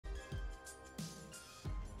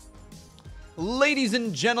Ladies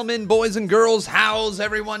and gentlemen, boys and girls, how's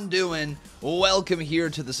everyone doing? Welcome here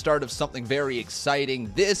to the start of something very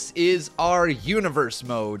exciting. This is our universe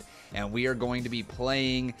mode, and we are going to be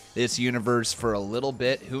playing this universe for a little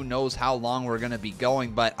bit. Who knows how long we're going to be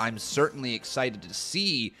going, but I'm certainly excited to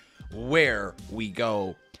see where we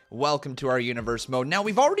go. Welcome to our universe mode. Now,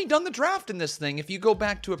 we've already done the draft in this thing. If you go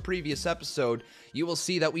back to a previous episode, you will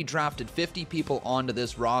see that we drafted 50 people onto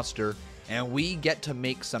this roster, and we get to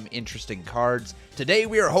make some interesting cards. Today,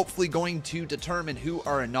 we are hopefully going to determine who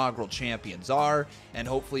our inaugural champions are, and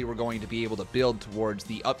hopefully we're going to be able to build towards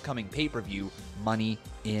the upcoming pay-per-view, Money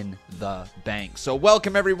in the Bank. So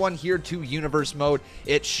welcome everyone here to Universe Mode.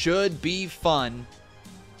 It should be fun,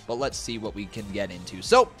 but let's see what we can get into.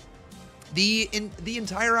 So, the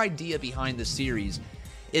entire idea behind this series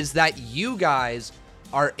is that you guys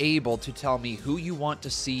are able to tell me who you want to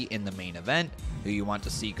see in the main event, who you want to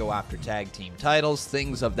see go after tag team titles,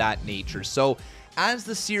 things of that nature. So as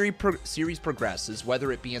the series progresses,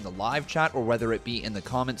 whether it be in the live chat or whether it be in the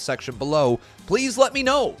comment section below, please let me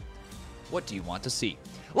know. What do you want to see?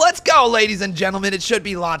 Let's go, ladies and gentlemen. It should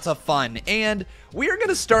be lots of fun. And we're going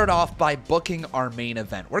to start off by booking our main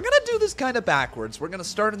event. We're going to do this kind of backwards. We're going to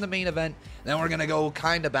start in the main event, then we're going to go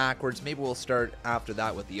kind of backwards. Maybe we'll start after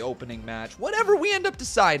that with the opening match. Whatever we end up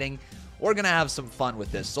deciding, we're going to have some fun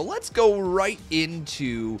with this. So let's go right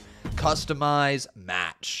into customize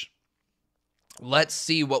match. Let's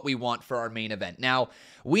see what we want for our main event. Now,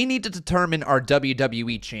 we need to determine our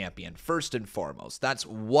WWE champion, first and foremost. That's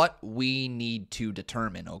what we need to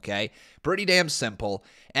determine, okay? Pretty damn simple.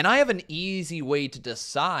 And I have an easy way to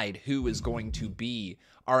decide who is going to be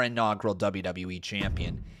our inaugural WWE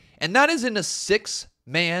champion. And that is in a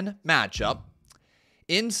 6-man matchup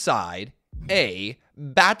inside a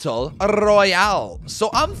battle royale. So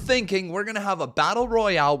I'm thinking we're going to have a battle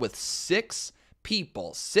royale with 6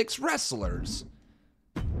 people, 6 wrestlers,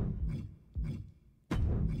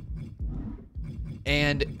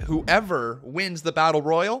 and whoever wins the battle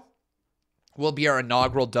royal will be our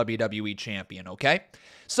inaugural WWE champion, okay?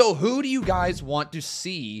 So who do you guys want to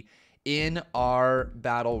see in our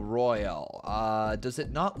battle royal? Does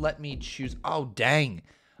it not let me choose? Oh, dang.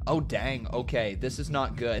 Oh, dang. Okay, this is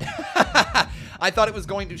not good. I thought it was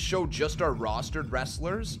going to show just our rostered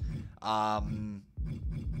wrestlers.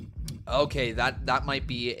 Okay, that might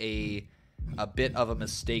be a bit of a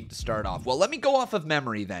mistake to start off. Well, let me go off of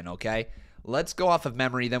memory then, okay? Let's go off of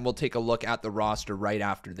memory, then we'll take a look at the roster right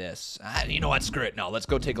after this. You know what? Screw it. No, let's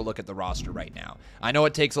go take a look at the roster right now. I know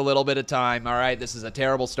it takes a little bit of time, all right? This is a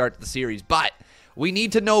terrible start to the series, but we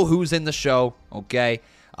need to know who's in the show, okay?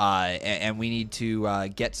 And we need to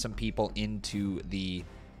get some people into the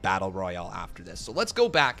Battle Royale after this. So let's go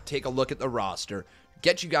back, take a look at the roster,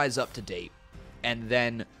 get you guys up to date, and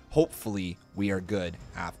then hopefully we are good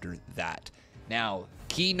after that. Now,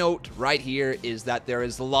 keynote right here is that there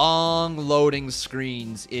is long loading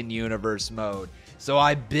screens in universe mode. So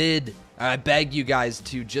I beg you guys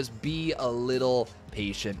to just be a little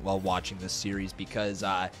patient while watching this series, because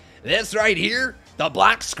this right here, the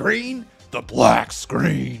black screen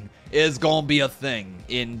is gonna be a thing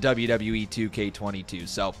in WWE 2K22.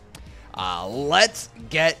 So let's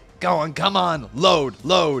get going. Come on, load.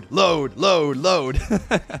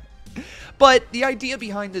 But the idea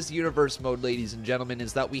behind this universe mode, ladies and gentlemen,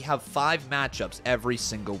 is that we have 5 matchups every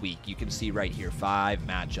single week. You can see right here, 5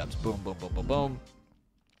 matchups. Boom, boom, boom, boom, boom.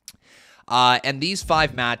 And these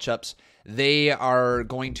 5 matchups, they are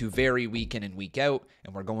going to vary week in and week out,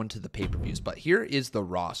 and we're going to the pay-per-views. But here is the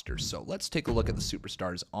roster. So let's take a look at the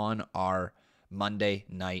superstars on our Monday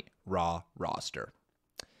Night Raw roster.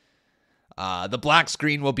 The black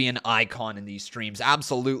screen will be an icon in these streams.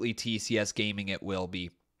 Absolutely, TCS Gaming, it will be.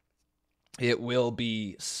 It will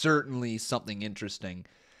be certainly something interesting.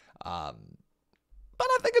 But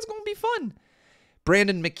I think it's going to be fun.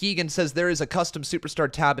 Brandon McKeegan says there is a custom superstar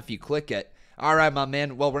tab if you click it. All right, my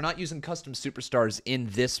man. Well, we're not using custom superstars in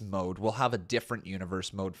this mode. We'll have a different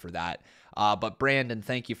universe mode for that. But Brandon,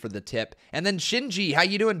 thank you for the tip. And then Shinji, how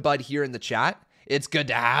you doing, bud, here in the chat? It's good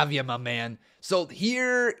to have you, my man. So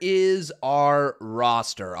here is our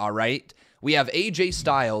roster, all right? We have AJ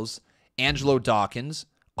Styles, Angelo Dawkins,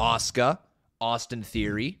 Asuka, Austin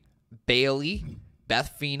Theory, Bayley,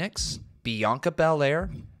 Beth Phoenix, Bianca Belair,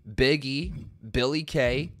 Big E, Billie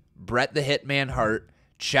Kay, Bret the Hitman Hart,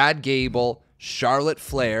 Chad Gable, Charlotte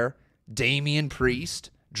Flair, Damian Priest,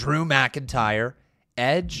 Drew McIntyre,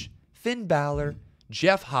 Edge, Finn Balor,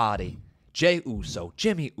 Jeff Hardy, Jey Uso,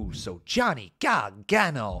 Jimmy Uso, Johnny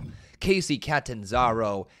Gargano, Casey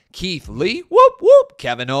Catanzaro, Keith Lee, whoop whoop,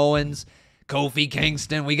 Kevin Owens, Kofi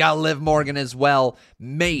Kingston, we got Liv Morgan as well,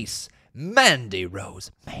 Mace, Mandy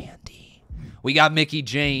Rose, Mandy, We got Mickie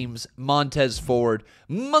James, Montez Ford,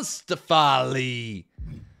 Mustafa Ali.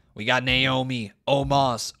 We got Naomi,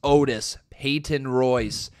 Omos, Otis, Peyton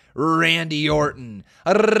Royce, Randy Orton,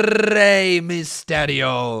 Rey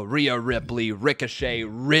Mysterio, Rhea Ripley, Ricochet,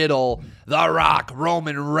 Riddle, The Rock,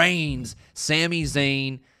 Roman Reigns, Sami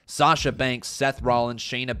Zayn, Sasha Banks, Seth Rollins,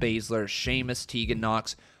 Shayna Baszler, Sheamus, Tegan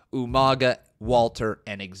Nox, Umaga, Walter,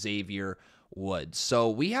 and Xavier Woods. So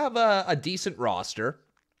we have a decent roster.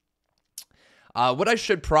 What I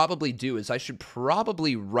should probably do is I should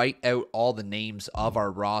probably write out all the names of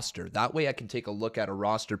our roster. That way I can take a look at a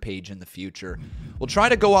roster page in the future. We'll try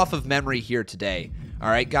to go off of memory here today. All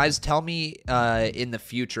right, guys, tell me in the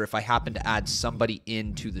future if I happen to add somebody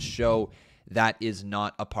into the show that is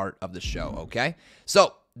not a part of the show, okay?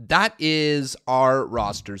 So that is our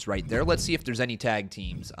rosters right there. Let's see if there's any tag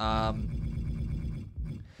teams.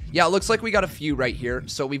 Yeah, it looks like we got a few right here.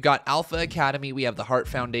 So we've got Alpha Academy. We have the Hart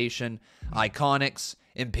Foundation, Iconics,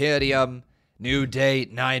 Imperium, New Day,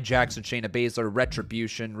 Nia Jackson, Shayna Baszler,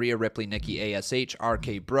 Retribution, Rhea Ripley, Nikki ASH,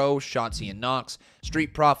 RK Bro, Shotzi and Nox,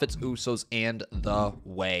 Street Profits, Usos, and The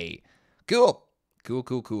Way. Cool.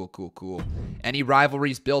 Cool. Any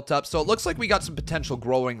rivalries built up? So it looks like we got some potential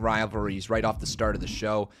growing rivalries right off the start of the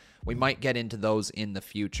show. We might get into those in the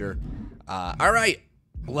future. All right,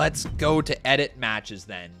 let's go to edit matches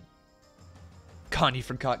then. Connie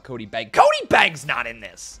forgot Cody Banks. Cody Banks not in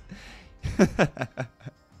this.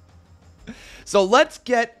 So let's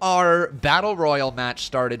get our Battle Royal match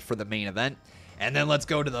started for the main event. And then let's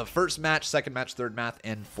go to the first match, second match, third match,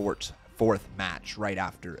 and fourth match right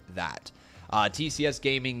after that. TCS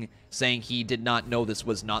Gaming saying he did not know this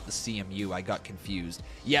was not the CMU. I got confused.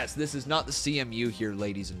 Yes, this is not the CMU here,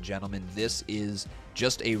 ladies and gentlemen. This is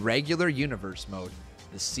just a regular universe mode.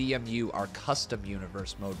 The CMU, our custom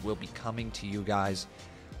universe mode, will be coming to you guys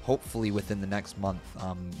hopefully within the next month.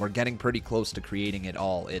 We're getting pretty close to creating it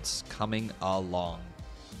all. It's coming along.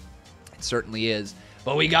 It certainly is.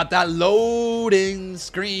 But we got that loading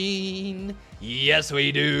screen. Yes,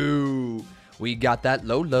 we do. We got that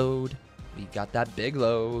low load. We got that big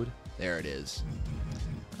load. There it is.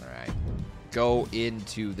 All right. Go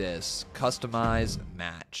into this. Customize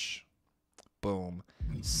match. Boom.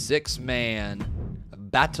 6-man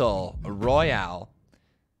battle royale.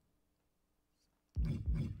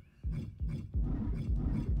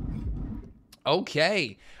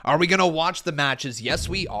 Okay. Are we going to watch the matches? Yes,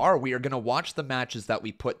 we are. We are going to watch the matches that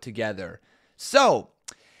we put together. So,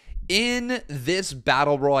 in this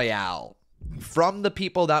battle royale, from the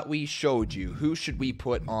people that we showed you, who should we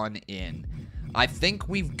put on in? I think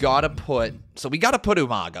we've got to put... So, we got to put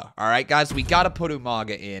Umaga. All right, guys? We got to put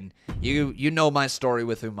Umaga in. You know my story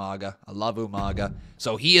with Umaga. I love Umaga.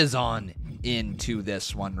 So, he is on into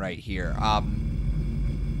this one right here.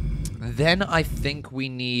 Then I think we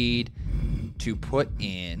need to put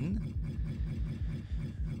in...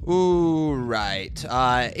 Ooh, right.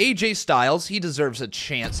 AJ Styles, he deserves a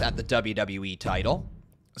chance at the WWE title.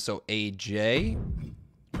 So AJ,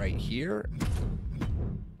 right here.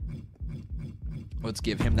 Let's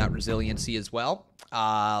give him that resiliency as well.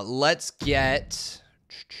 Let's get...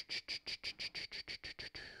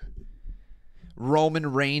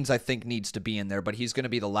 Roman Reigns, I think, needs to be in there, but he's going to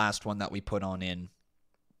be the last one that we put on in.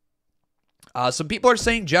 Some people are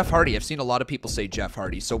saying Jeff Hardy. I've seen a lot of people say Jeff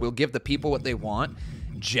Hardy, so we'll give the people what they want.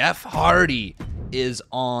 Jeff Hardy is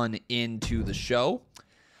on into the show.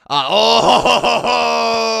 Oh,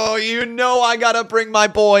 you know I gotta bring my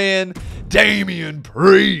boy in. Damian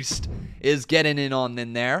Priest is getting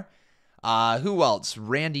in there. Who else?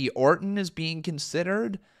 Randy Orton is being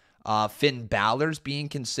considered. Finn Balor's being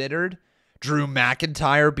considered. Drew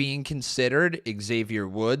McIntyre being considered. Xavier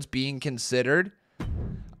Woods being considered.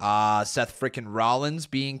 Seth frickin' Rollins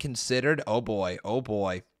being considered. Oh boy.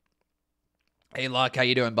 Hey, Luck, how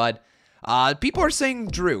you doing, bud? People are saying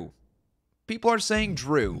Drew.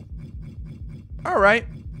 All right.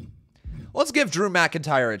 Let's give Drew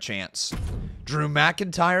McIntyre a chance. Drew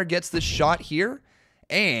McIntyre gets this shot here.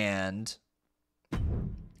 And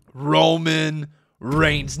Roman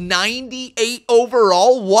Reigns, 98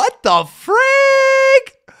 overall. What the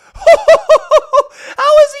frig?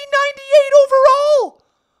 How is he 98 overall?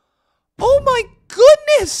 Oh my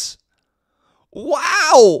goodness.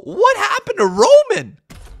 Wow. What happened to Roman?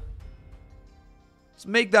 Let's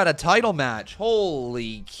make that a title match.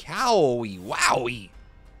 Holy cowie wowie.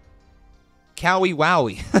 Cowie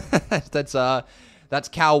wowie. That's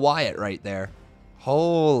Cal Wyatt right there.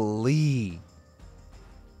 Holy.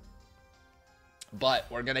 But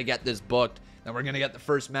we're going to get this booked. Then we're going to get the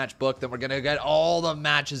first match booked. Then we're going to get all the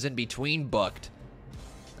matches in between booked.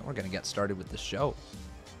 Then we're going to get started with the show.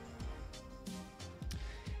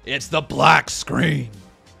 It's the black screen.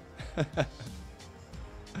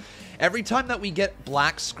 Every time that we get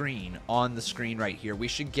black screen on the screen right here, we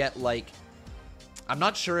should get like, I'm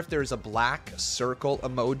not sure if there's a black circle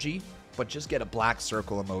emoji, but just get a black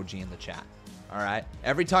circle emoji in the chat. All right.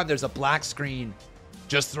 Every time there's a black screen,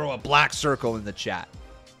 just throw a black circle in the chat.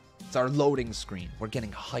 It's our loading screen. We're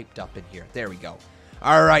getting hyped up in here. There we go.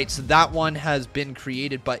 All right. So that one has been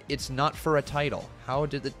created, but it's not for a title. How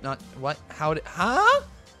did it not? What? How did? Huh?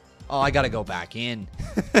 Oh, I got to go back in.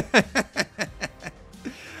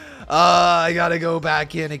 I got to go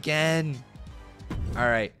back in again. All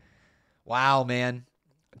right. Wow, man.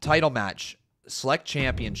 Title match. Select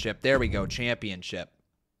championship. There we go. Championship.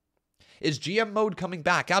 Is GM mode coming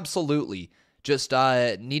back? Absolutely. Just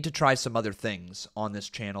need to try some other things on this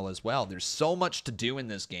channel as well. There's so much to do in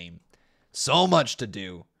this game. So much to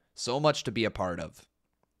do. So much to be a part of.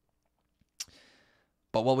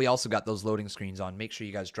 But while we also got those loading screens on, make sure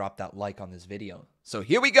you guys drop that like on this video. So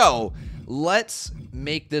here we go. Let's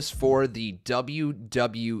make this for the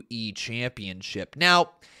WWE Championship.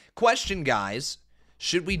 Now, question, guys.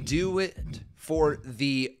 Should we do it for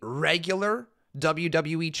the regular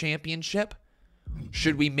WWE Championship?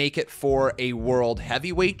 Should we make it for a World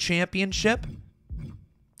Heavyweight Championship?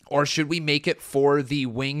 Or should we make it for the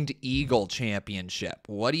Winged Eagle Championship?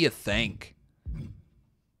 What do you think?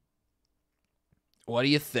 What do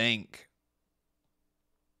you think?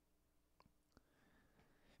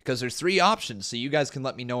 Because there's 3 options, so you guys can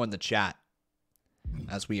let me know in the chat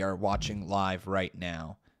as we are watching live right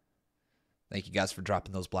now. Thank you guys for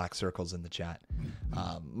dropping those black circles in the chat.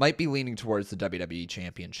 Might be leaning towards the WWE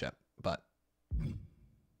Championship, but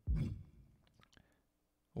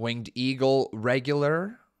Winged Eagle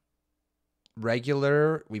regular.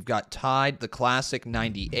 We've got Tide, the Classic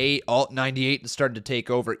 98. Alt 98 started to take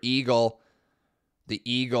over. Eagle. The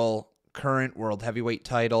Eagle, current World Heavyweight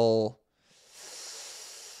title.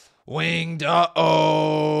 Winged, uh-oh.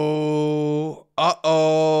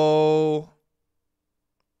 Uh-oh.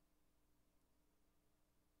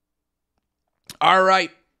 All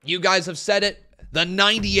right, you guys have said it. The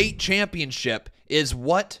 98 championship is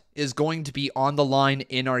what is going to be on the line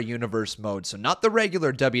in our universe mode. So not the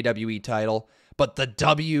regular WWE title, but the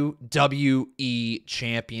WWE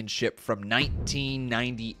championship from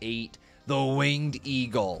 1998. The Winged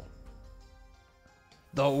Eagle.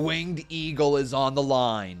 The Winged Eagle is on the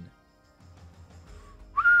line.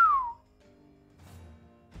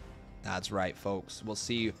 That's right, folks. We'll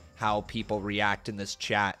see how people react in this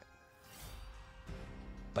chat.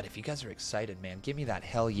 But if you guys are excited, man, give me that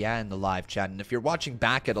hell yeah in the live chat. And if you're watching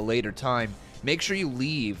back at a later time, make sure you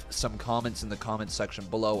leave some comments in the comments section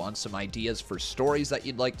below on some ideas for stories that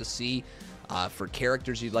you'd like to see, for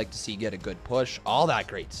characters you'd like to see get a good push, all that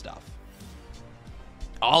great stuff.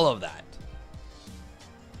 All of that.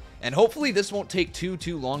 And hopefully this won't take too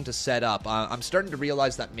long to set up. I'm starting to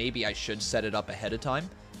realize that maybe I should set it up ahead of time.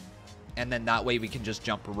 And then that way we can just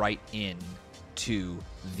jump right in to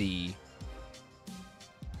the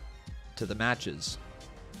matches.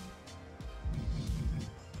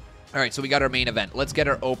 All right, so we got our main event. Let's get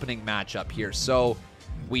our opening match up here. So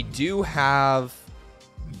we do have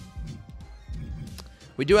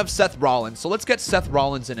Seth Rollins. So let's get Seth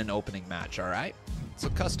Rollins in an opening match, all right? It's a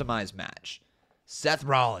customized match. Seth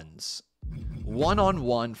Rollins,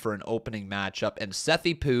 one-on-one for an opening matchup, and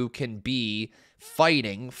Sethy Poo can be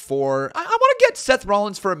fighting for... I want to get Seth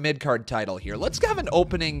Rollins for a mid-card title here. Let's have an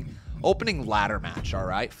opening ladder match, all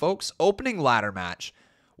right, folks? Opening ladder match.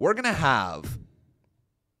 We're going to have...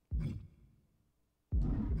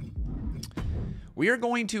 We are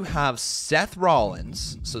going to have Seth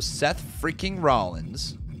Rollins. So Seth freaking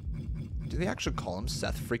Rollins. Do they actually call him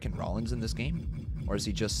Seth freaking Rollins in this game? Or is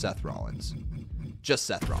he just Seth Rollins? Just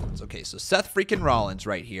Seth Rollins. Okay, so Seth freaking Rollins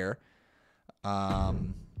right here.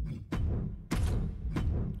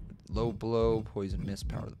 Low blow, poison mist,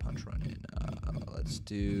 power of the punch run in. Let's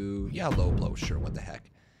do... Yeah, low blow, sure, what the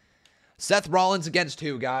heck. Seth Rollins against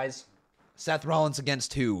who, guys? Seth Rollins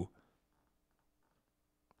against who?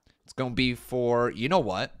 It's going to be for... You know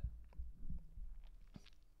what?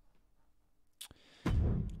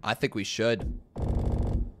 I think we should.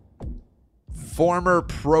 Former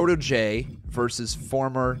protege versus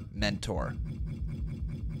former mentor.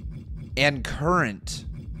 And current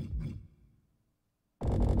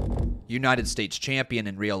United States champion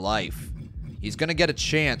in real life. He's going to get a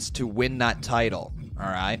chance to win that title. All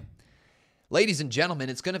right. Ladies and gentlemen,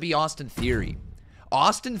 it's going to be Austin Theory.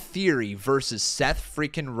 Austin Theory versus Seth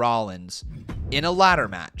freaking Rollins in a ladder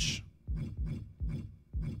match.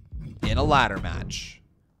 In a ladder match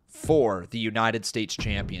for the United States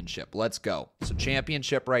Championship. Let's go. So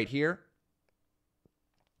championship right here.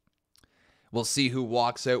 We'll see who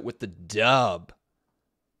walks out with the dub.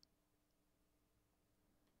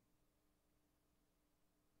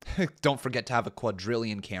 Don't forget to have a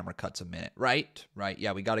quadrillion camera cuts a minute, right? Right,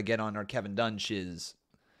 yeah, we got to get on our Kevin Dunn shiz.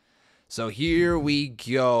 So here we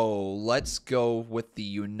go. Let's go with the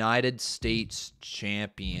United States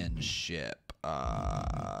Championship.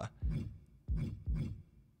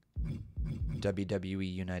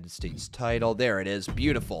 WWE United States title. There it is.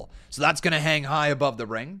 Beautiful. So that's going to hang high above the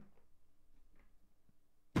ring.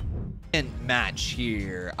 And match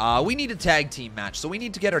here. We need a tag team match, so we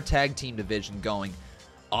need to get our tag team division going.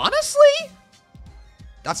 Honestly,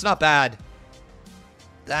 that's not bad.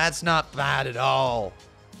 That's not bad at all.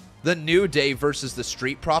 The New Day versus the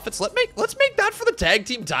Street Profits. Let's make that for the tag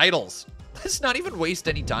team titles. Let's not even waste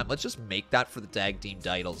any time. Let's just make that for the tag team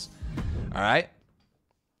titles. All right,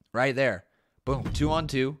 right there. Boom,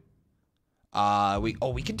 2-on-2.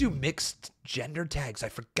 We can do mixed gender tags. I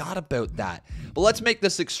forgot about that. But let's make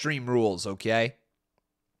this Extreme Rules, okay?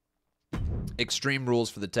 Extreme Rules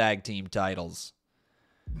for the tag team titles.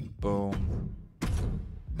 Boom.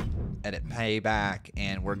 Edit payback,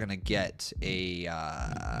 and we're gonna get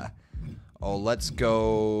a let's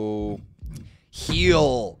go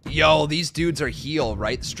heel. Yo, these dudes are heel,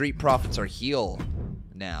 right? The Street Profits are heel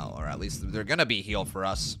now, or at least they're gonna be heel for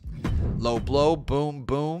us. Low blow, boom,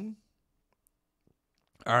 boom.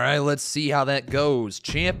 All right, let's see how that goes.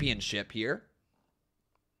 Championship here.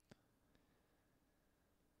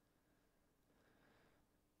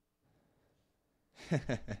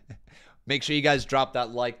 Make sure you guys drop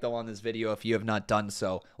that like, though, on this video if you have not done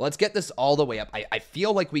so. Let's get this all the way up. I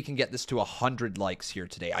feel like we can get this to 100 likes here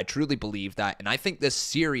today. I truly believe that, and I think this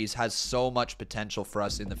series has so much potential for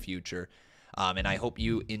us in the future, and I hope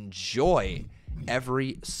you enjoy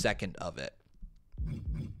every second of it.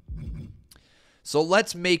 So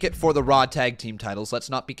let's make it for the Raw Tag Team titles. Let's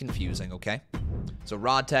not be confusing, okay? So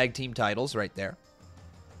Raw Tag Team titles right there.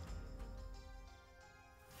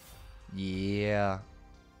 Yeah.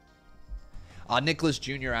 Nicholas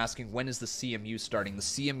Jr. asking, when is the CMU starting? The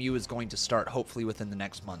CMU is going to start hopefully within the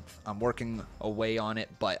next month. I'm working away on it,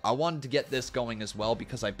 but I wanted to get this going as well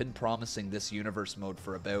because I've been promising this universe mode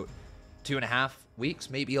for about 2.5 weeks,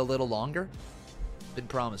 maybe a little longer. Been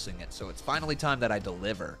promising it, so it's finally time that I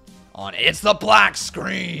deliver on it. It's the black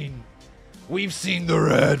screen! We've seen the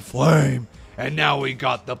red flame, and now we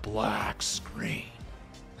got the black screen.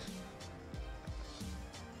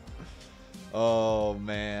 Oh,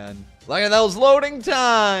 man. Look at those loading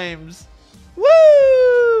times. Woo!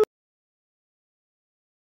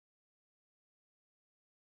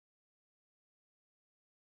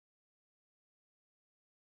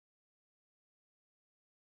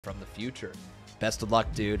 From the future. Best of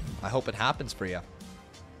luck, dude. I hope it happens for you.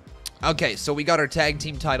 Okay, so we got our tag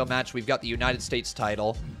team title match. We've got the United States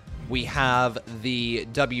title. We have the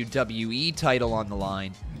WWE title on the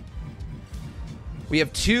line. We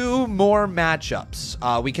have 2 more matchups.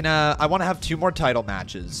 I want to have 2 more title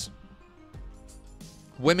matches.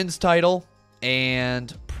 Women's title,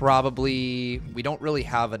 and probably we don't really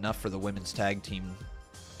have enough for the women's tag team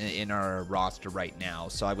in our roster right now.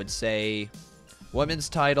 So I would say women's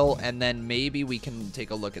title, and then maybe we can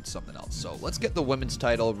take a look at something else. So let's get the women's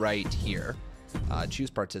title right here. Choose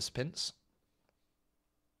participants.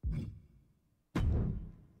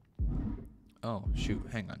 Oh, shoot.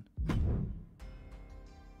 Hang on.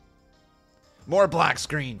 More black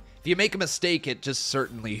screen. If you make a mistake, it just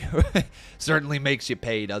certainly makes you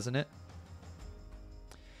pay, doesn't it?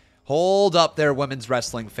 Hold up there, women's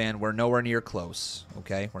wrestling fan. We're nowhere near close,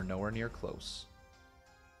 okay? We're nowhere near close.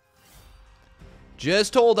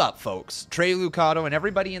 Just hold up, folks. Trey Lucado and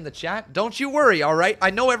everybody in the chat, don't you worry, all right?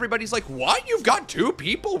 I know everybody's like, what? You've got 2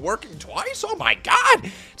 people working twice? Oh, my God.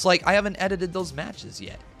 It's like, I haven't edited those matches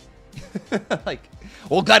yet. Like,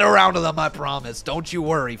 we'll get around to them, I promise. Don't you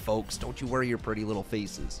worry, folks. Don't you worry your pretty little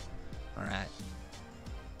faces. All right.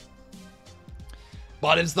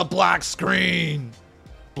 But it's the black screen.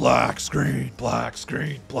 Black screen, black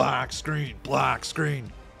screen, black screen, black screen.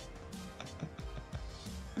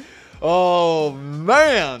 Oh,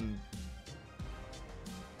 man.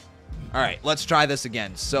 All right, let's try this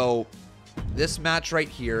again. So, this match right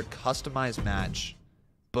here, customized match.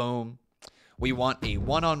 Boom. We want a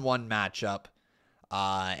one-on-one matchup,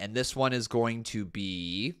 and this one is going to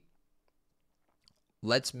be,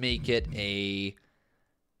 let's make it a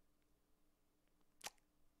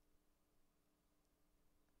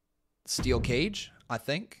steel cage, I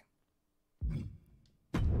think.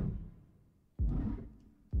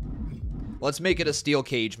 Let's make it a steel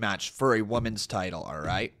cage match for a women's title, all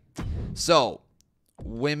right? So,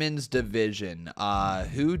 women's division,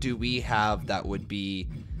 who do we have that would be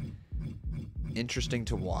interesting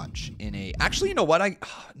to watch in a... Actually, you know what?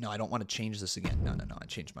 No, I don't want to change this again. No. I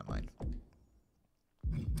changed my mind.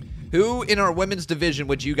 Who in our women's division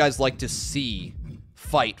would you guys like to see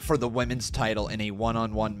fight for the women's title in a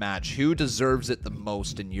one-on-one match? Who deserves it the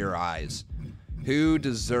most in your eyes? Who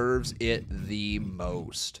deserves it the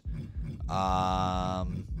most?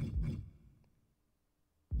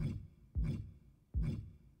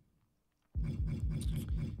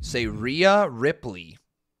 Say Rhea Ripley.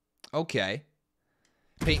 Okay.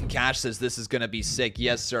 Peyton Cash says this is going to be sick.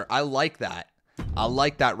 Yes, sir. I like that. I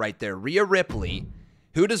like that right there. Rhea Ripley.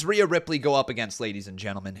 Who does Rhea Ripley go up against, ladies and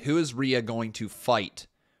gentlemen? Who is Rhea going to fight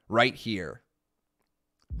right here?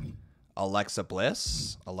 Alexa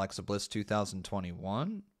Bliss. Alexa Bliss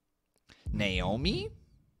 2021. Naomi.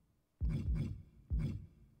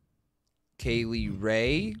 Kaylee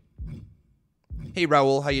Ray. Hey,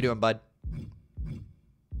 Raul. How you doing, bud?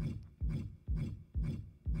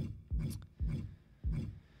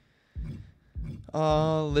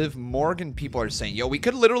 Liv Morgan, people are saying. Yo, we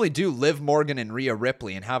could literally do Liv Morgan and Rhea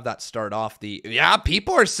Ripley and have that start off the... Yeah,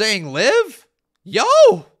 people are saying Liv? Yo,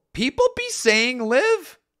 people be saying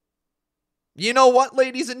Liv? You know what,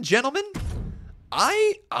 ladies and gentlemen?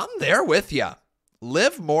 I'm there with ya.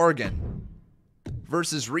 Liv Morgan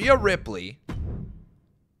versus Rhea Ripley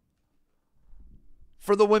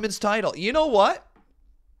for the women's title. You know what?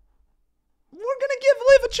 We're going to give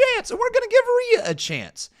Liv a chance, and we're going to give Rhea a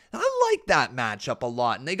chance. I like that matchup a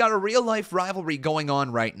lot, and they got a real-life rivalry going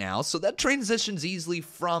on right now, so that transitions easily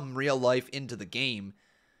from real life into the game.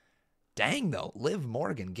 Dang, though, Liv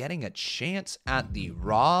Morgan getting a chance at the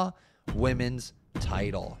Raw women's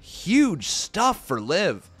title. Huge stuff for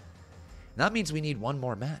Liv. That means we need one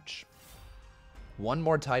more match. One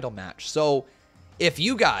more title match. So, if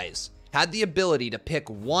you guys had the ability to pick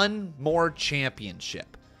one more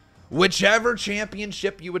championship, whichever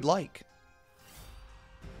championship you would like,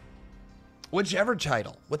 whichever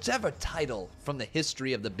title from the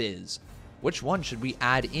history of the biz, which one should we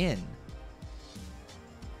add in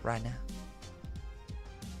right now?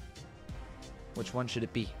 Which one should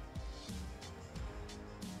it be?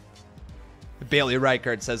 Bailey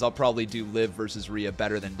Reichert says, I'll probably do Liv versus Rhea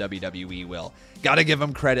better than WWE will. Gotta give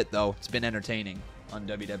him credit, though. It's been entertaining on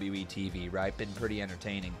WWE TV, right? Been pretty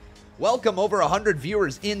entertaining. Welcome, over 100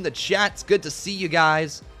 viewers in the chat. It's good to see you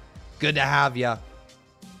guys. Good to have you.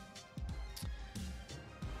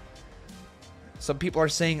 Some people are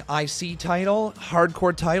saying IC title,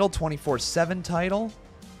 hardcore title, 24/7 title,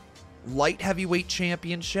 light heavyweight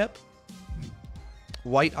championship,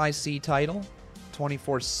 white IC title,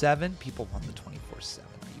 24/7. People want the 24/7.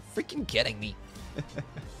 Are you freaking kidding me?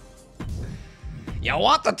 You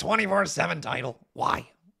want the 24/7 title? Why?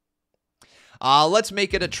 Let's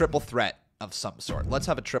make it a triple threat of some sort. Let's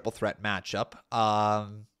have a triple threat matchup.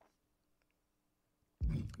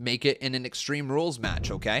 Make it in an Extreme Rules match,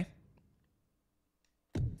 okay?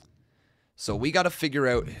 So we got to figure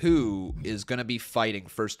out who is going to be fighting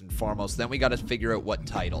first and foremost. Then we got to figure out what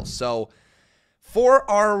title. So for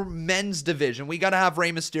our men's division, we got to have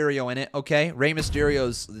Rey Mysterio in it, okay? Rey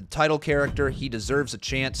Mysterio's the title character. He deserves a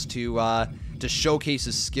chance to showcase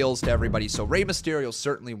his skills to everybody. So Rey Mysterio's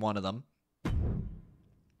certainly one of them.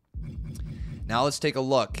 Now let's take a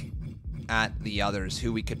look at the others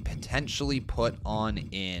who we could potentially put on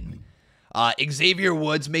in. Xavier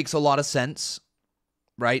Woods makes a lot of sense,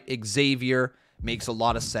 right? Xavier makes a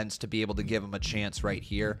lot of sense to be able to give him a chance right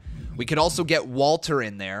here. We could also get Walter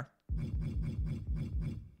in there.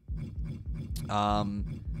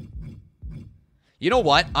 You know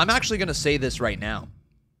what? I'm actually going to say this right now.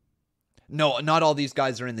 No, not all these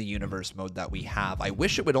guys are in the universe mode that we have. I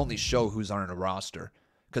wish it would only show who's on a roster,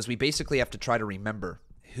 because we basically have to try to remember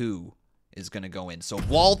who is going to go in. So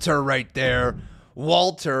Walter right there.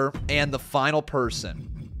 Walter, and the final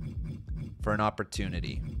person for an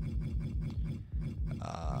opportunity.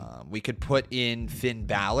 We could put in Finn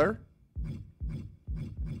Balor.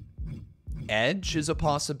 Edge is a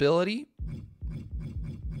possibility.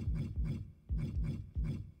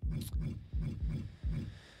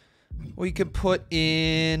 We could put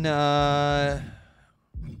in... Oh,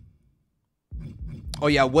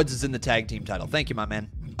 yeah, Woods is in the tag team title. Thank you, my man.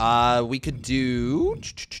 We could do...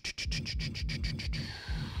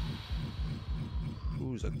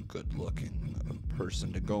 Who's a good-looking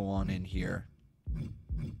person to go on in here?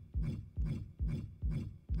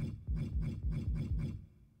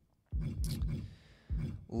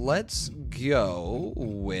 Let's go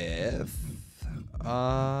with...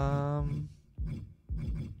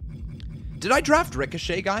 Did I draft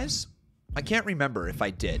Ricochet, guys? I can't remember if I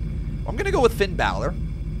did. I'm going to go with Finn Balor,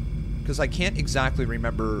 because I can't exactly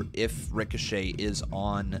remember if Ricochet is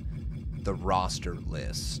on the roster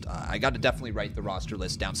list. I got to definitely write the roster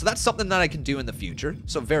list down. So that's something that I can do in the future.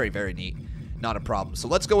 So very, very neat. Not a problem. So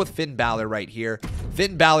let's go with Finn Balor right here.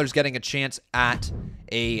 Finn Balor's getting a chance at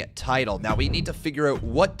a title. Now we need to figure out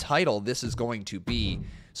what title this is going to be.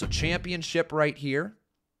 So championship right here.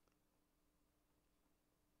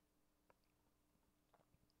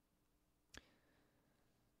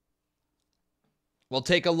 We'll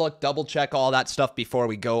take a look, double check all that stuff before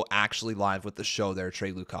we go actually live with the show there,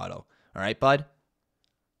 Trey Lucado. All right, bud?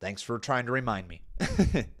 Thanks for trying to remind me.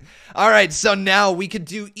 All right, so now we could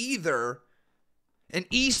do either an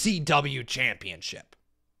ECW championship.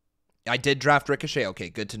 I did draft Ricochet. Okay,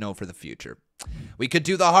 good to know for the future. We could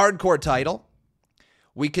do the hardcore title.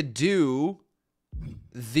 We could do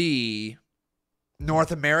the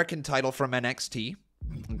North American title from NXT.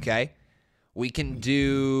 Okay. We can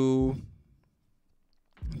do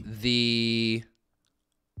the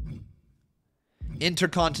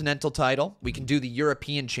Intercontinental title. We can do the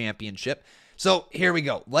European Championship. So here we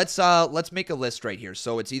go. Let's make a list right here.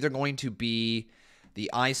 So it's either going to be the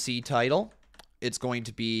IC title. It's going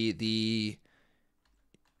to be the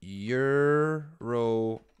European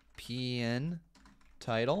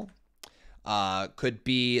title. Could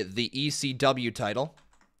be the ECW title.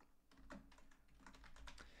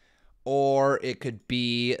 Or it could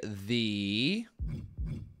be the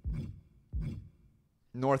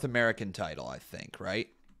North American title, I think, right?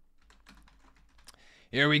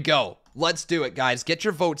 Here we go. Let's do it, guys. Get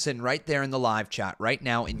your votes in right there in the live chat right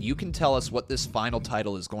now, and you can tell us what this final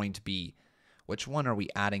title is going to be. Which one are we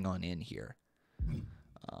adding on in here?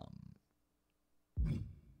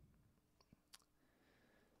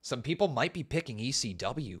 Some people might be picking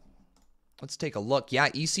ECW. Let's take a look. Yeah,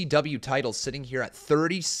 ECW title sitting here at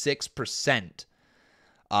 36%.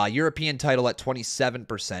 European title at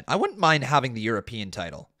 27%. I wouldn't mind having the European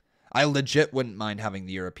title. I legit wouldn't mind having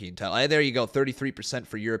the European title. There you go. 33%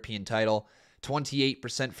 for European title.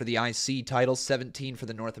 28% for the IC title. 17% for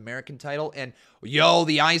the North American title. And, yo,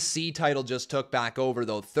 the IC title just took back over,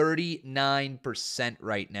 though. 39%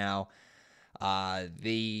 right now.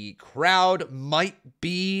 The crowd might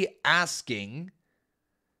be asking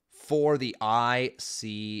for the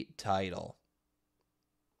IC title.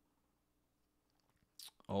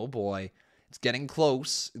 Oh, boy. It's getting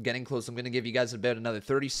close. Getting close. I'm going to give you guys about another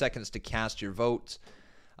 30 seconds to cast your votes.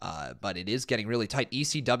 But it is getting really tight.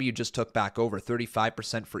 ECW just took back over.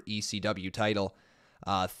 35% for ECW title.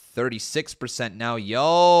 36% now.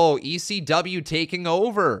 Yo, ECW taking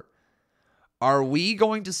over. Are we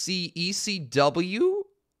going to see ECW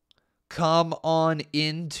come on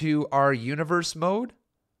into our universe mode?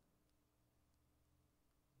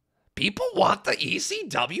 People want the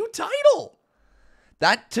ECW title.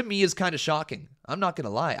 That, to me, is kind of shocking. I'm not going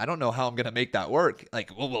to lie. I don't know how I'm going to make that work.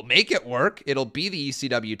 Like, well, we'll make it work. It'll be the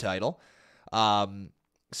ECW title.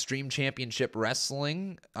 Extreme Championship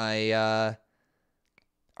Wrestling. All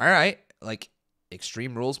right. Like,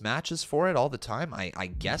 Extreme Rules matches for it all the time. I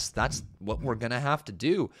guess that's what we're going to have to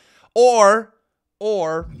do. Or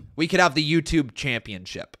we could have the YouTube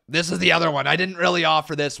Championship. This is the other one. I didn't really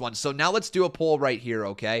offer this one. So now let's do a poll right here,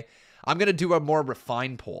 okay? I'm going to do a more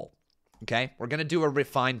refined poll. Okay, we're going to do a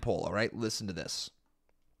refined poll, all right? Listen to this.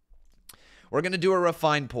 We're going to do a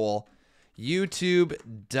refined poll. YouTube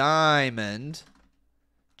Diamond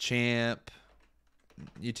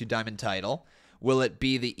title. Will it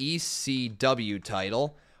be the ECW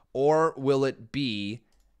title, or will it be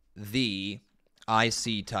the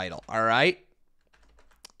IC title? All right?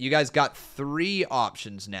 You guys got 3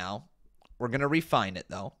 options now. We're going to refine it,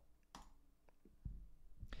 though.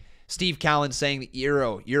 Steve Callan saying that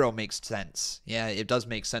Euro makes sense. Yeah, it does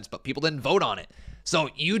make sense, but people didn't vote on it. So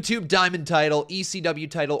YouTube Diamond title, ECW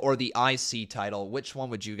title, or the IC title. Which one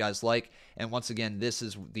would you guys like? And once again, this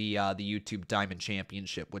is the YouTube Diamond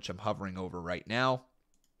Championship, which I'm hovering over right now.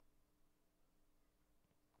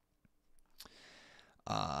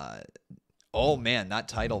 Oh man, that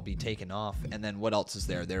title will be taken off. And then what else is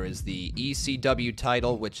there? There is the ECW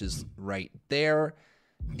title, which is right there.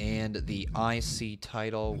 And the IC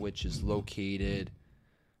title, which is located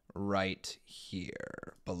right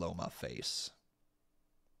here below my face.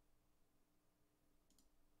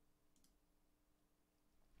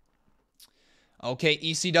 Okay,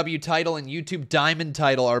 ECW title and YouTube Diamond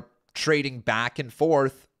title are trading back and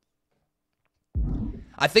forth.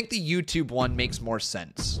 I think the YouTube one makes more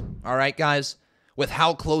sense. All right, guys? With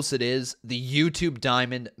how close it is, the YouTube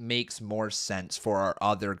Diamond makes more sense for our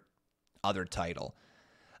other title.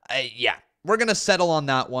 Yeah, we're going to settle on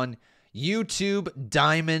that one. YouTube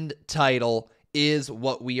Diamond title is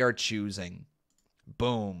what we are choosing.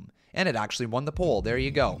 Boom. And it actually won the poll. There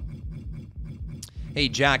you go. Hey,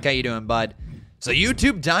 Jack, how you doing, bud? So,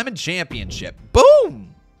 YouTube Diamond Championship.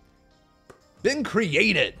 Boom! Been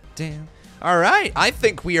created. Damn. All right. I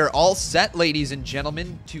think we are all set, ladies and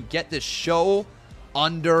gentlemen, to get this show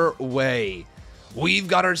underway. We've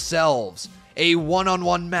got ourselves a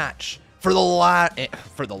one-on-one match for the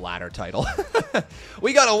ladder title.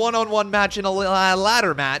 We got a one-on-one match and a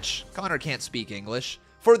ladder match. Connor can't speak English.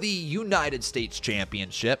 For the United States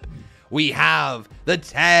Championship. We have the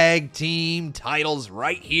tag team titles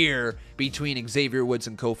right here between Xavier Woods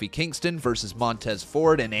and Kofi Kingston versus Montez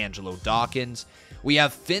Ford and Angelo Dawkins. We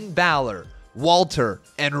have Finn Balor, Walter,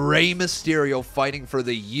 and Rey Mysterio fighting for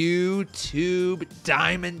the YouTube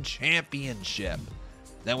Diamond Championship.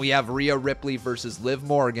 Then we have Rhea Ripley versus Liv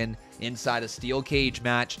Morgan inside a steel cage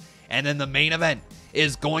match. And then the main event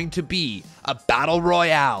is going to be a battle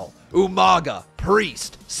royale. Umaga,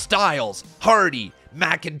 Priest, Styles, Hardy,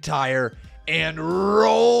 McIntyre, and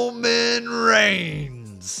Roman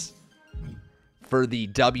Reigns for the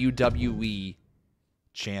WWE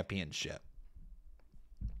Championship.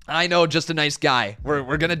 I know, just a nice guy.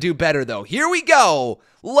 We're going to do better, though. Here we go.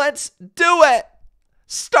 Let's do it.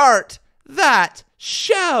 Start that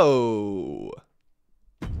show.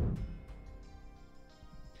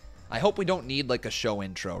 I hope we don't need like a show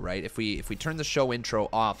intro, right? If we turn the show intro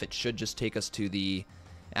off, it should just take us to the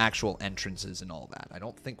actual entrances and all that. I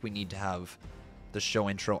don't think we need to have the show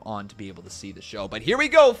intro on to be able to see the show. But here we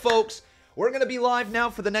go, folks. We're going to be live now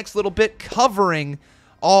for the next little bit, covering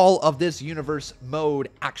all of this universe mode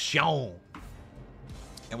action.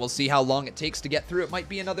 And we'll see how long it takes to get through. It might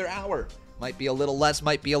be another hour. Might be a little less,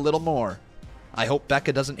 might be a little more. I hope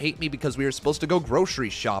Becca doesn't hate me because we were supposed to go grocery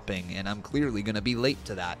shopping, and I'm clearly going to be late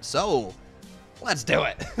to that. So, let's do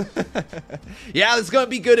it. Yeah, it's going to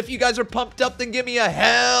be good. If you guys are pumped up, then give me a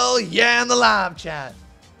hell yeah in the live chat.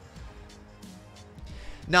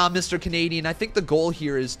 Now, Mr. Canadian, I think the goal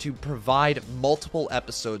here is to provide multiple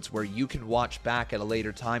episodes where you can watch back at a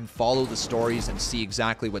later time, follow the stories, and see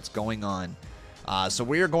exactly what's going on. So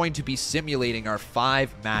we are going to be simulating our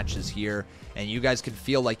 5 matches here, and you guys can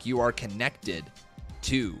feel like you are connected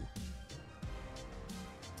to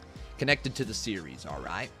the series, all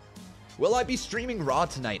right? Will I be streaming Raw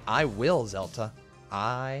tonight? I will, Zelta.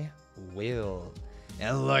 I will.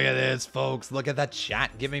 And look at this, folks. Look at that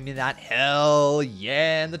chat giving me that hell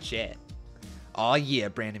yeah in the chat. Oh yeah,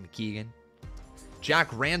 Brandon McKeegan. Jack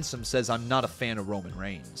Ransom says, I'm not a fan of Roman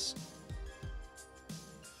Reigns.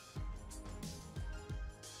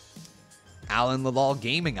 Alan Lalal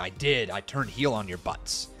Gaming, I did. I turned heel on your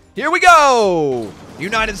butts. Here we go!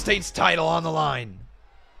 United States title on the line.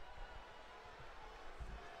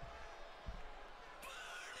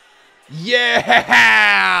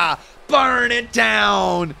 Yeah! Burn it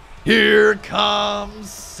down! Here comes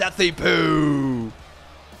Sethy Poo.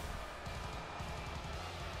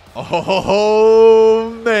 Oh,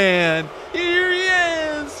 man. Here he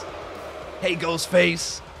is. Hey,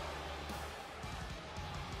 Ghostface.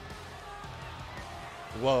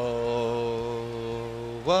 Whoa,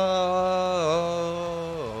 whoa.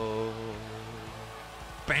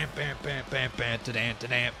 Bam, bam, bam, bam, bam, ta-dam,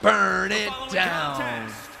 ta-dam. Burn it down.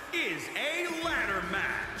 Contest is a ladder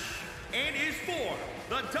match and is for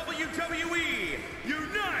the WWE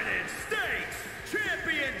United States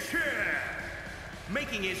Championship.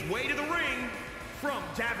 Making his way to the ring from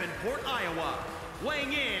Davenport, Iowa,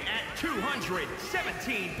 weighing in at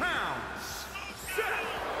 217 pounds, Seth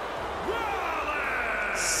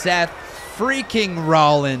Rollins. Seth freaking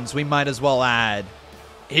Rollins, we might as well add.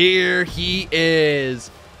 Here he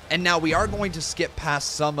is. And now we are going to skip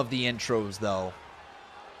past some of the intros, though,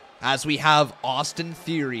 as we have Austin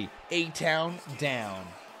Theory, A-Town down.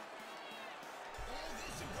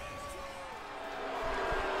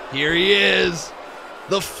 Here he is,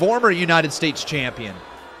 the former United States champion.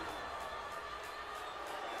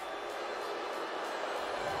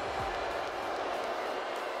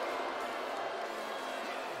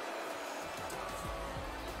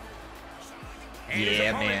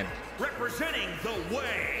 Yeah, man. Representing the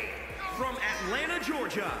Way from Atlanta,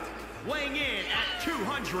 Georgia, weighing in at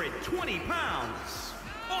 220 pounds,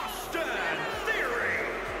 Austin Theory.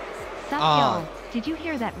 Sup, y'all? Did you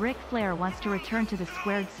hear that Ric Flair wants to return to the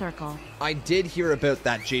squared circle? I did hear about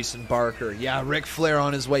that, Jason Barker. Yeah, Ric Flair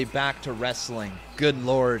on his way back to wrestling. Good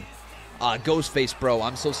Lord. Ghostface, bro,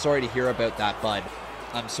 I'm so sorry to hear about that, bud.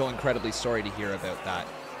 I'm so incredibly sorry to hear about that.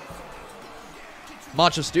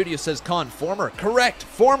 Macho Studio says, Con, former. Correct,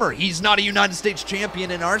 former. He's not a United States champion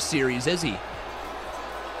in our series, is he?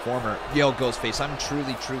 Former. Yo, Ghostface, I'm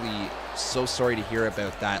truly, truly so sorry to hear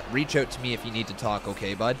about that. Reach out to me if you need to talk,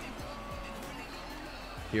 okay, bud?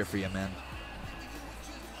 Here for you, man.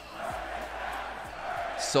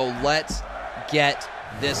 So let's get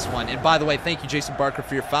this one. And by the way, thank you, Jason Barker,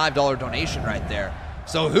 for your $5 donation right there.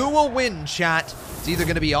 So who will win, chat? It's either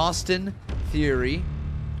going to be Austin Theory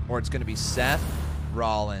or it's going to be Seth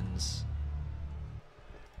Rollins.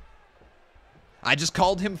 I just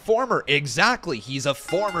called him former. Exactly. He's a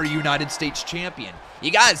former United States champion.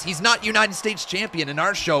 You guys, he's not United States champion in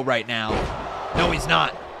our show right now. No, he's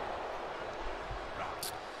not.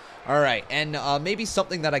 All right, and maybe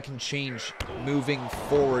something that I can change moving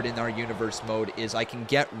forward in our universe mode is I can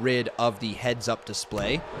get rid of the heads-up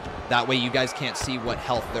display. That way you guys can't see what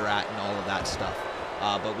health they're at and all of that stuff.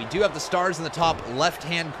 But we do have the stars in the top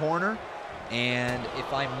left-hand corner. And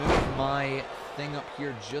if I move my thing up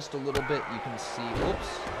here just a little bit, you can see... Oops. Okay.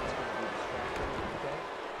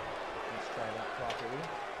 Let's try that properly.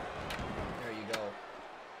 There you go.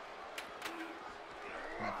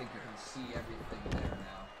 And I think you can see everything there now.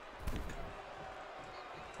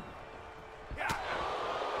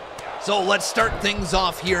 So let's start things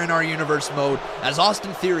off here in our universe mode as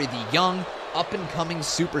Austin Theory, the young, up-and-coming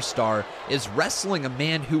superstar, is wrestling a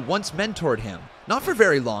man who once mentored him. Not for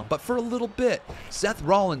very long, but for a little bit. Seth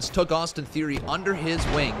Rollins took Austin Theory under his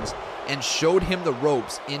wings and showed him the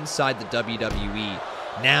ropes inside the WWE.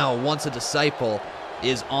 Now, once a disciple,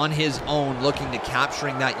 is on his own looking to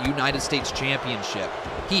capturing that United States Championship.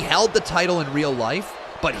 He held the title in real life,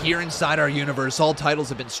 but here inside our universe, all titles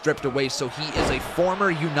have been stripped away, so he is a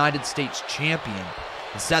former United States champion.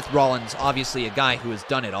 And Seth Rollins, obviously a guy who has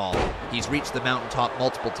done it all. He's reached the mountaintop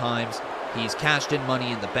multiple times. He's cashed in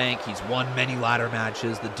money in the bank. He's won many ladder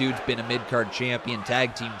matches. The dude's been a mid-card champion,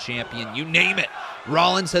 tag team champion, you name it.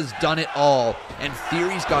 Rollins has done it all, and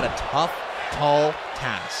Theory's got a tough, tall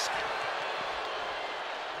task.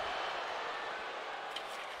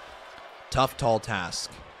 Tough, tall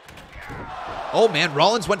task. Oh man,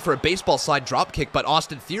 Rollins went for a baseball slide dropkick, but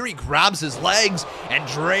Austin Theory grabs his legs and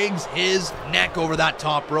drags his neck over that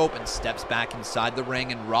top rope and steps back inside the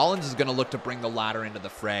ring, and Rollins is going to look to bring the ladder into the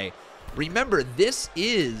fray. Remember, this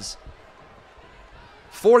is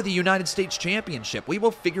for the United States Championship. We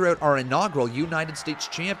will figure out our inaugural United States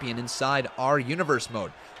Champion inside our universe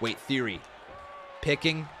mode. Wait, Theory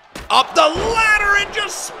picking up the ladder and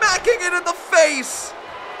just smacking it in the face.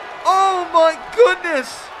 Oh my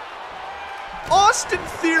goodness. Austin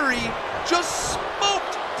Theory just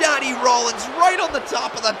smoked Daddy Rollins right on the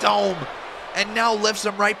top of the dome and now lifts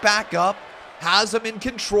him right back up, has him in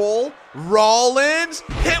control. Rollins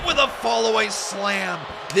hit with a fall-away slam.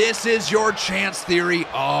 This is your chance, Theory.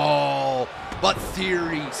 Oh, but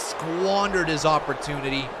Theory squandered his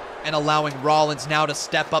opportunity and allowing Rollins now to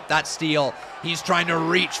step up that steal. He's trying to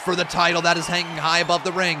reach for the title that is hanging high above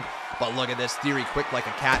the ring. But look at this, Theory quick like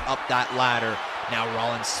a cat up that ladder. Now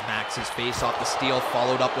Rollins smacks his face off the steel,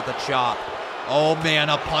 followed up with a chop. Oh man,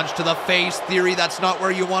 a punch to the face. Theory, that's not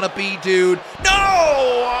where you want to be, dude. No!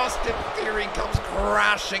 Austin Theory comes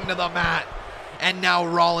crashing to the mat. And now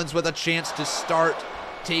Rollins with a chance to start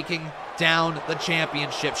taking down the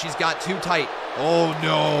championship. She's got too tight. Oh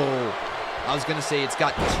no. I was going to say it's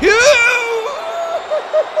got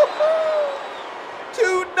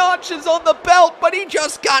two notches on the belt, but he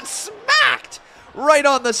just got smacked right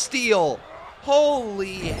on the steel.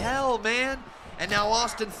 Holy hell, man. And now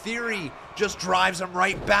Austin Theory just drives him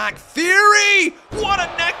right back. Theory! What a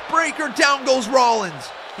neck breaker. Down goes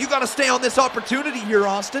Rollins. You got to stay on this opportunity here,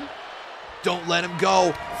 Austin. Don't let him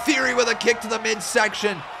go. Theory with a kick to the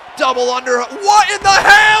midsection. Double under. What in the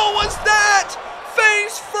hell was that?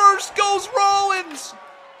 Face first goes Rollins.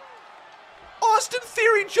 Austin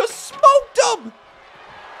Theory just smoked him.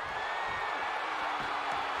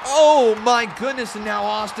 Oh my goodness, and now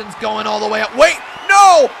Austin's going all the way up. Wait,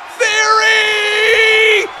 no!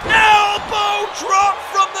 Theory! Elbow drop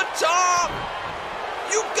from the top!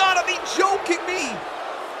 You gotta be joking me!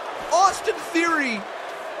 Austin Theory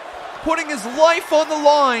putting his life on the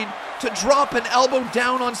line to drop an elbow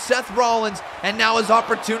down on Seth Rollins, and now his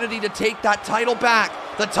opportunity to take that title back.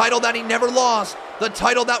 The title that he never lost. The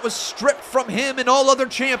title that was stripped from him and all other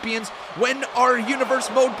champions when our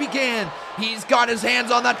universe mode began. He's got his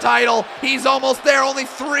hands on the title. He's almost there, only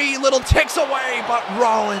 3 little ticks away, but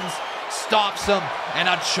Rollins stops him. And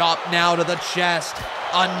a chop now to the chest.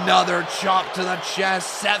 Another chop to the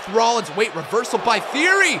chest. Seth Rollins, wait, reversal by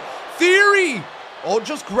Theory. Theory! Oh,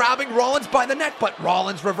 just grabbing Rollins by the neck, but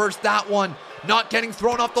Rollins reversed that one. Not getting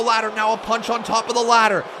thrown off the ladder, now a punch on top of the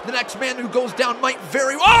ladder. The next man who goes down might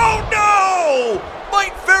oh no!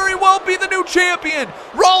 Might very well be the new champion.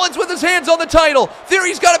 Rollins with his hands on the title.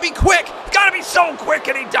 Theory's gotta be quick. Gotta be so quick,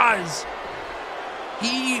 and he does.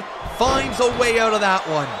 He finds a way out of that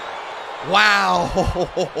one. Wow.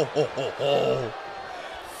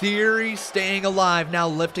 Theory staying alive, now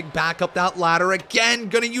lifting back up that ladder again.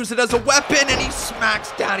 Gonna use it as a weapon, and he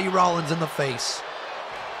smacks Daddy Rollins in the face.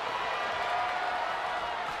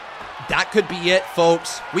 That could be it,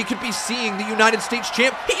 folks. We could be seeing the United States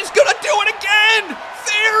champ. He's gonna do it again!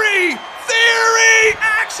 Theory! Theory!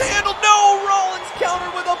 Axe handle! No! Rollins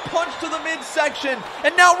countered with a punch to the midsection.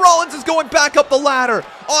 And now Rollins is going back up the ladder.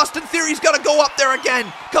 Austin Theory's gotta go up there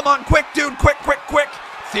again. Come on, quick, dude. Quick, quick, quick.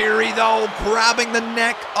 Theory, though, grabbing the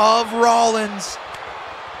neck of Rollins.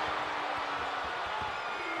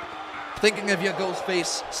 Thinking of you,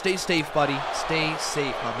 Ghostface. Stay safe, buddy. Stay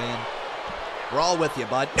safe, my man. We're all with you,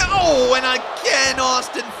 bud. No! And again,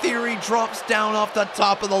 Austin Theory drops down off the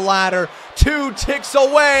top of the ladder. 2 ticks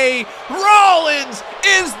away. Rollins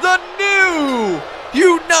is the new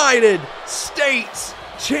United States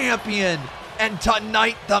champion. And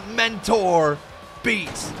tonight, the mentor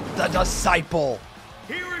beats the disciple.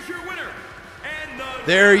 Here is your winner. And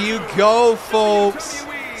there you go, folks.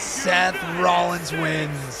 Seth Rollins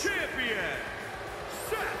wins. Champion,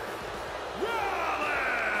 Seth Rollins.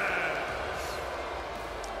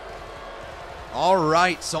 All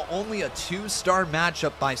right, so only a 2-star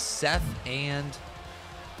matchup by Seth and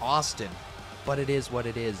Austin. But it is what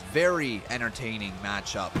it is. Very entertaining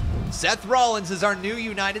matchup. Seth Rollins is our new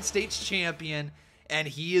United States champion, and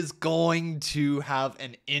he is going to have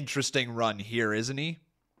an interesting run here, isn't he?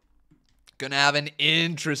 Gonna have an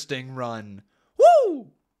interesting run. Woo!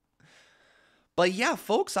 But yeah,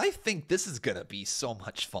 folks, I think this is gonna be so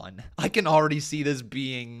much fun. I can already see this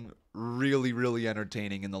being really, really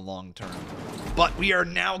entertaining in the long term. But we are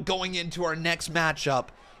now going into our next matchup.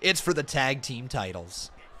 It's for the tag team titles.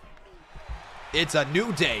 It's a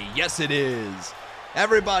new day. Yes, it is.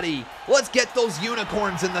 Everybody, let's get those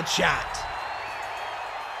unicorns in the chat.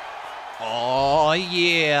 Oh,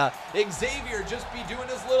 yeah. Xavier just be doing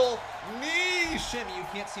his little knee shimmy. You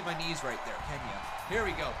can't see my knees right there, can you? Here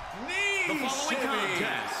we go. Knee shimmy.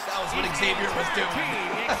 That was what Xavier was doing.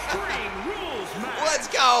 Extreme Rules match. Let's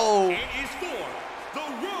go. It is for the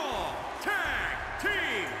Raw Tag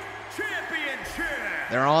Team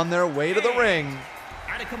Championship. They're on their way to the ring.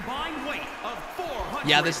 At a combined weight of 400.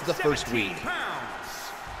 Yeah, this is the first week.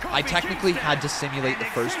 I technically had to simulate the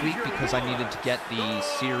first week because I needed to get the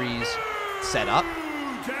series set up.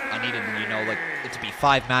 I needed, you know, like it to be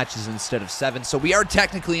 5 matches instead of 7. So we are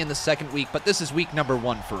technically in the second week, but this is week number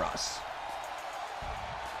 1 for us.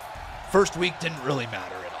 First week didn't really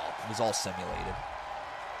matter at all. It was all simulated.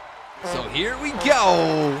 So here we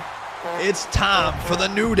go. It's time for the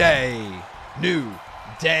New Day. New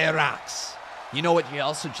Day Rocks. You know what you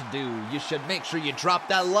also should do? You should make sure you drop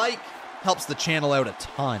that like. Helps the channel out a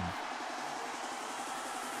ton.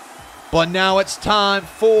 But now it's time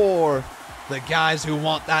for the guys who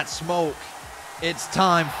want that smoke. It's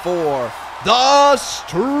time for the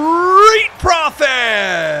Street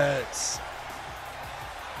Profits.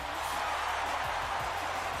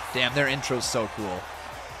 Damn, their intro's so cool.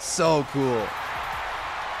 So cool.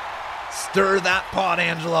 Stir that pot,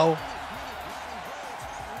 Angelo.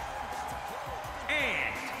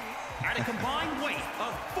 At a combined weight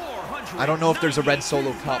of 400. I don't know if there's a red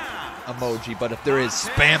solo cup emoji, but if there is,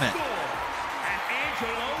 spam it.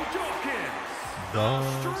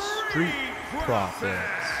 The Street Profits.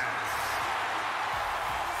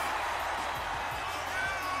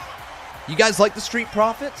 You guys like the Street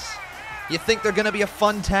Profits? You think they're going to be a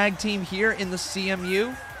fun tag team here in the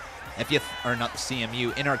CMU? If you, or not the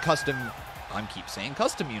CMU, in our custom, I keep saying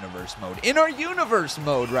custom universe mode. In our universe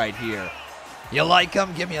mode right here. You like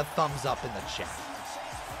them? Give me a thumbs up in the chat.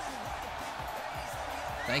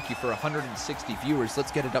 Thank you for 160 viewers.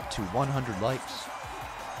 Let's get it up to 100 likes.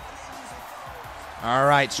 All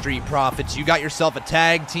right, Street Profits, you got yourself a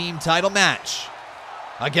tag team title match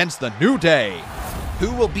against the New Day.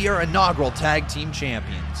 Who will be our inaugural tag team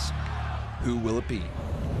champions? Who will it be?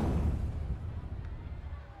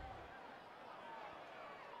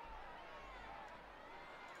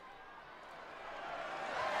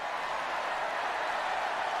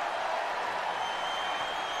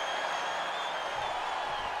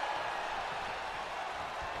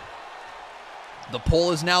 The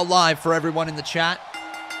poll is now live for everyone in the chat.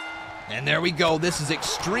 And there we go. This is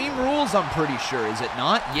Extreme Rules, I'm pretty sure, is it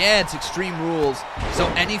not? Yeah, it's Extreme Rules. So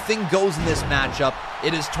anything goes in this matchup.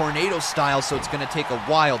 It is tornado style, so it's going to take a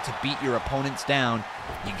while to beat your opponents down.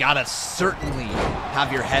 You got to certainly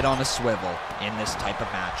have your head on a swivel in this type of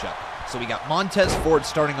matchup. So we got Montez Ford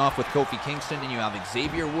starting off with Kofi Kingston, and you have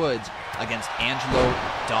Xavier Woods against Angelo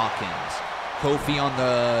Dawkins. Kofi on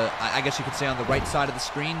the, I guess you could say on the right side of the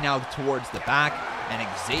screen, now towards the back. and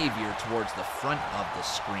Xavier towards the front of the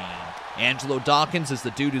screen. Angelo Dawkins is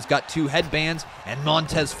the dude who's got 2 headbands, and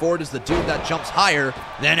Montez Ford is the dude that jumps higher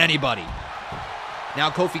than anybody. Now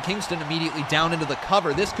Kofi Kingston immediately down into the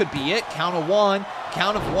cover. This could be it. Count of 1.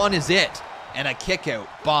 Count of 1 is it. And a kick out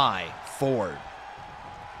by Ford.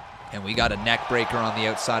 And we got a neck breaker on the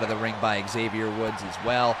outside of the ring by Xavier Woods as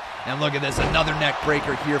well. And look at this, another neck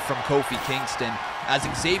breaker here from Kofi Kingston as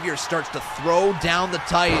Xavier starts to throw down the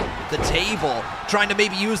table, trying to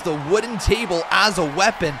maybe use the wooden table as a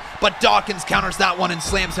weapon, but Dawkins counters that one and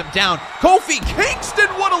slams him down. Kofi Kingston,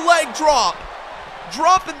 what a leg drop!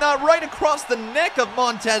 Dropping that right across the neck of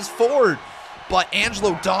Montez Ford. But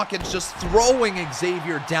Angelo Dawkins just throwing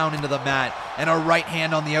Xavier down into the mat, and a right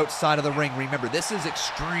hand on the outside of the ring. Remember, this is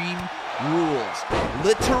Extreme Rules.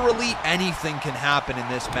 Literally anything can happen in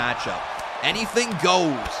this matchup. Anything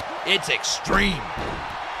goes. It's extreme.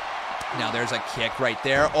 Now there's a kick right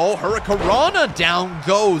there. Oh, Hurricanrana, down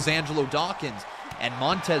goes Angelo Dawkins. And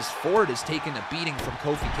Montez Ford is taking a beating from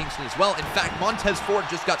Kofi Kingston as well. In fact, Montez Ford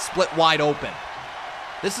just got split wide open.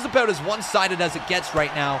 This is about as one-sided as it gets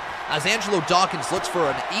right now, as Angelo Dawkins looks for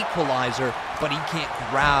an equalizer, but he can't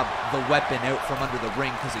grab the weapon out from under the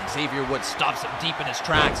ring because Xavier Woods stops him deep in his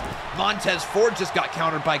tracks. Montez Ford just got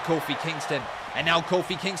countered by Kofi Kingston, and now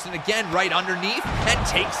Kofi Kingston again right underneath and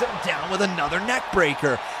takes him down with another neck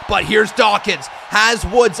breaker. But here's Dawkins, has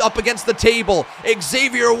Woods up against the table.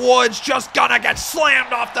 Xavier Woods just gonna get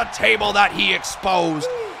slammed off the table that he exposed.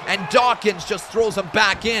 And Dawkins just throws him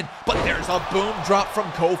back in, but there's a boom drop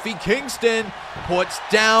from Kofi Kingston. Puts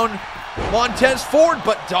down Montez Ford,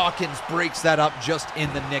 but Dawkins breaks that up just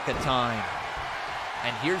in the nick of time.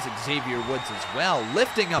 And here's Xavier Woods as well,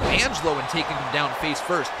 lifting up Angelo and taking him down face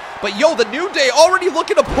first. But yo, the New Day already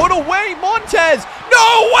looking to put away Montez. No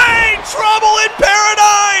way! Trouble in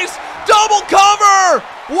Paradise! Double cover!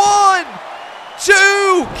 1,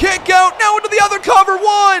 2, kick out, now into the other cover.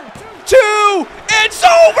 1, 2, it's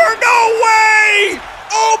over! No way!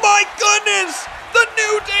 Oh my goodness! The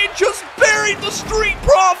New Day just buried the Street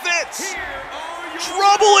Profits!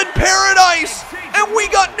 Trouble in Paradise! And we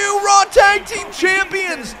got new Raw Tag Team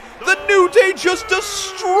Champions! The New Day just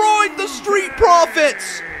destroyed the Street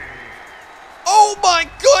Profits! Oh my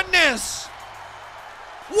goodness!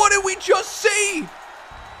 What did we just see?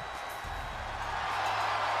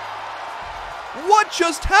 What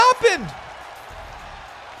just happened?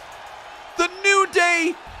 The New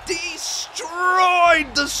Day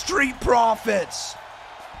destroyed the Street Profits.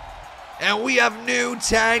 And we have new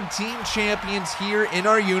tag team champions here in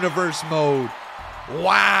our universe mode.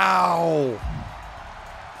 Wow.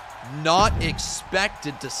 Not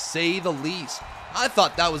expected, to say the least. I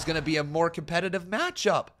thought that was going to be a more competitive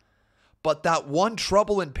matchup. But that one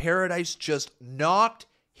Trouble in Paradise just knocked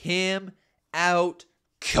him out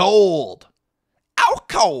cold. Out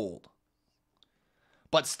cold.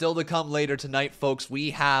 But still to come later tonight, folks,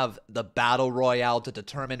 we have the Battle Royale to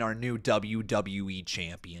determine our new WWE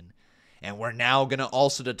champion. And we're now going to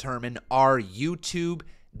also determine our YouTube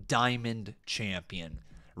Diamond champion.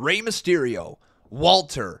 Rey Mysterio,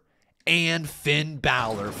 Walter, and Finn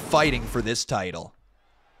Balor fighting for this title.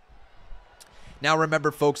 Now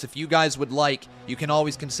remember, folks, if you guys would like, you can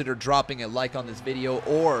always consider dropping a like on this video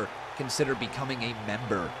or consider becoming a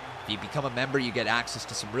member. If you become a member, you get access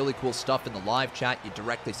to some really cool stuff in the live chat. You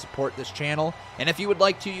directly support this channel. And if you would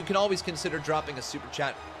like to, you can always consider dropping a super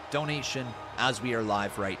chat donation as we are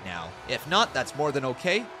live right now. If not, that's more than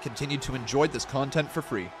okay. Continue to enjoy this content for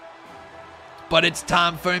free. But it's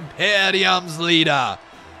time for Imperium's leader.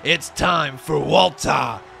 It's time for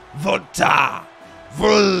Walter Volta.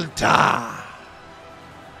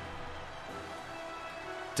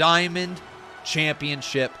 Diamond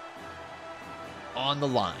Championship on the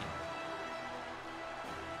line.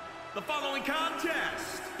 The following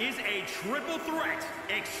contest is a triple threat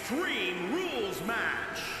Extreme Rules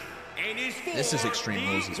match. And is for this is Extreme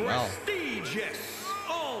Rules as well. Prestigious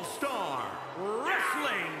All-Star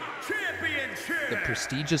Wrestling Championship. The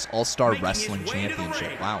prestigious All-Star Wrestling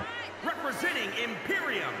Championship. Wow. Representing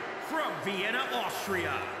Imperium from Vienna,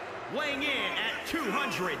 Austria. Weighing in at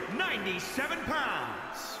 297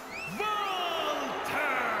 pounds.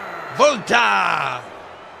 Volta!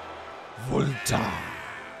 Volta!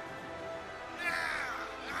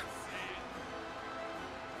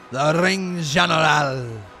 The Ring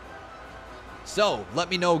General. So, let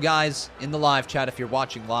me know, guys, in the live chat if you're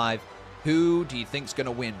watching live, who do you think's going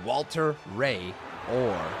to win, Walter, Rey,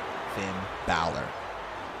 or Finn Balor?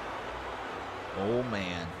 Oh,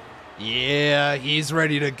 man. Yeah, he's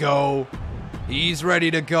ready to go. He's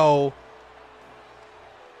ready to go.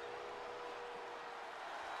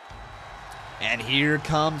 And here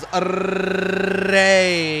comes Rey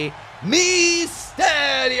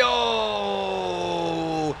Mysterio.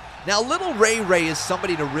 Now, little Ray is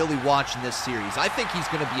somebody to really watch in this series. I think he's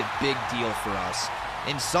going to be a big deal for us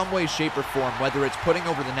in some way, shape, or form, whether it's putting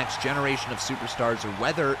over the next generation of superstars or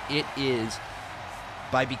whether it is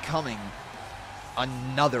by becoming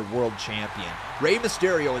another world champion. Rey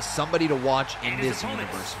Mysterio is somebody to watch in this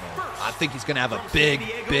universe mode. I think he's going to have a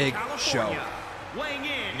big show.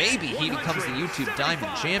 Maybe he becomes the YouTube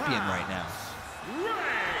Diamond Champion right now.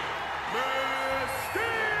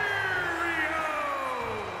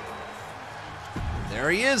 There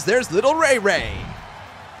he is. There's little Ray.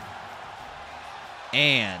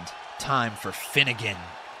 And time for Finnegan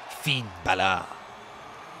Finn Balor.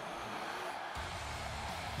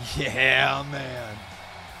 Yeah, man.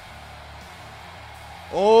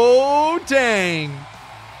 Oh, dang.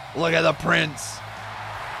 Look at the Prince.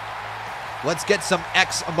 Let's get some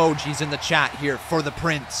X emojis in the chat here for the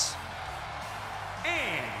Prince.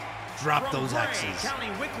 And drop those X's. County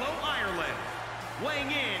Wicklow, Ireland, weighing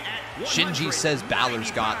in at Shinji says Balor's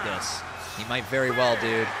got this. He might very well,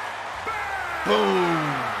 dude.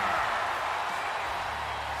 Boom.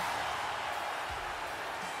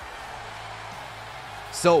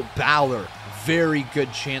 So Balor, very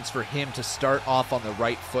good chance for him to start off on the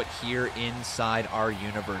right foot here inside our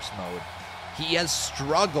universe mode. He has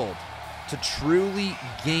struggled to truly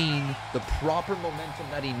gain the proper momentum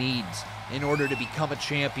that he needs in order to become a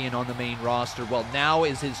champion on the main roster. Well, now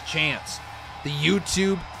is his chance. The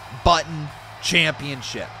YouTube Button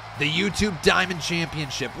Championship. The YouTube Diamond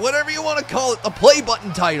Championship. Whatever you want to call it. The play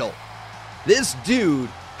button title. This dude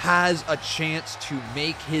has a chance to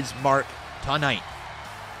make his mark tonight.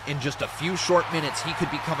 In just a few short minutes, he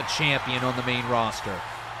could become a champion on the main roster.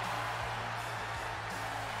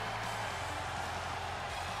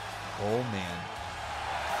 Oh, man.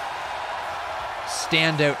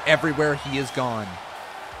 Standout everywhere he has gone.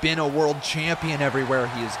 Been a world champion everywhere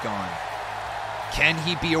he has gone. Can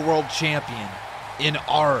he be a world champion in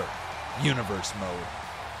our universe mode?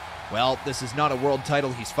 Well, this is not a world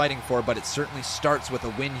title he's fighting for, but it certainly starts with a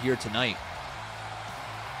win here tonight.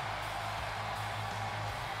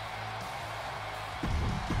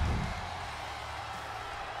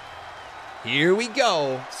 Here we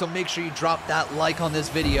go. So make sure you drop that like on this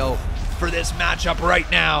video for this matchup right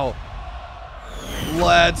now.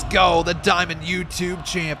 Let's go. The Diamond YouTube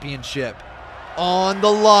Championship on the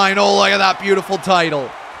line. Oh, look at that beautiful title.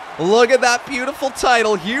 Look at that beautiful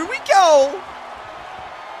title. Here we go.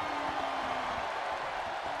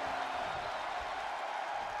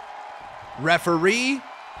 Referee,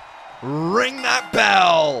 ring that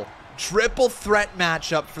bell. Triple threat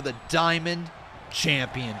matchup for the Diamond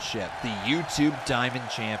Championship, the YouTube Diamond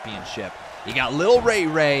Championship. You got little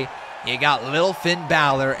Ray, you got little Finn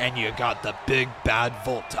Balor, and you got the big bad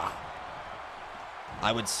Volta.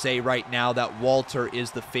 I would say right now that Walter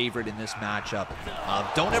is the favorite in this matchup.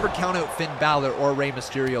 Don't ever count out Finn Balor or Rey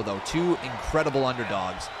Mysterio, though. Two incredible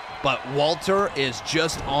underdogs. But Walter is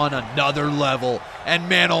just on another level. And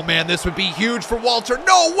man, oh man, this would be huge for Walter.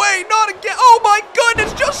 No way, not again. Oh my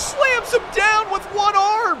goodness, just slams him down with one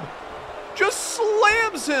arm. Just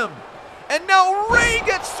slams him. And now Ray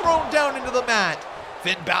gets thrown down into the mat.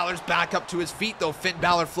 Finn Balor's back up to his feet, though. Finn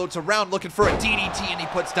Balor floats around looking for a DDT, and he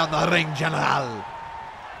puts down the ring general.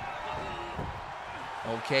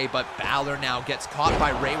 Okay, but Balor now gets caught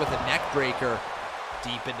by Ray with a neck breaker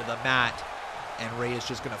deep into the mat. And Ray is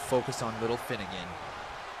just going to focus on little Finnegan.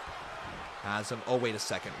 Has him. Oh, wait a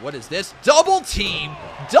second. What is this? Double team.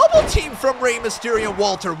 Double team from Rey Mysterio and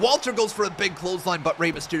Walter. Walter goes for a big clothesline, but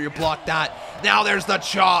Rey Mysterio blocked that. Now there's the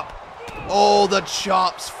chop. Oh, the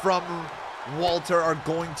chops from Walter are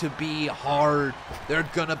going to be hard. They're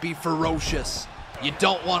going to be ferocious. You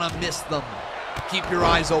don't want to miss them. Keep your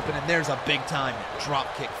eyes open, and there's a big-time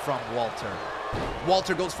drop kick from Walter.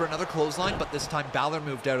 Walter goes for another clothesline, but this time Balor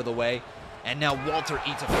moved out of the way. And now Walter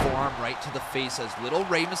eats a forearm right to the face as little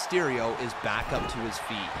Rey Mysterio is back up to his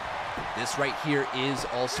feet. This right here is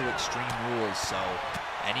also Extreme Rules, so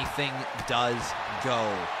anything does go.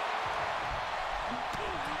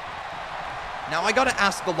 Now I gotta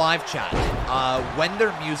ask the live chat, when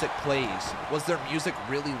their music plays, was their music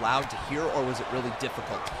really loud to hear or was it really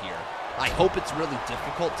difficult to hear? I hope it's really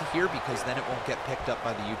difficult to hear because then it won't get picked up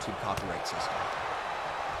by the YouTube copyright system.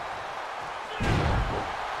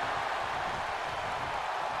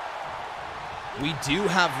 We do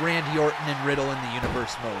have Randy Orton and Riddle in the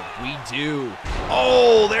universe mode. We do.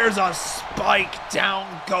 Oh, there's a spike. Down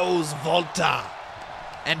goes Volta.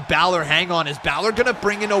 And Balor, hang on. Is Balor going to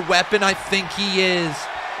bring in a weapon? I think he is.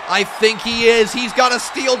 I think he is. He's got a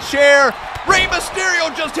steel chair. Rey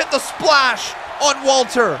Mysterio just hit the splash on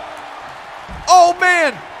Walter. Oh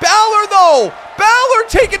man, Balor though. Balor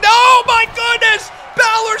taking, oh my goodness.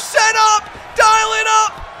 Balor set up, dial it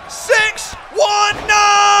up.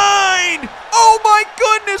 6-1-9. Oh my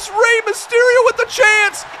goodness, Rey Mysterio with the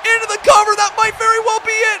chance. Into the cover, that might very well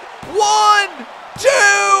be it. 1, 2,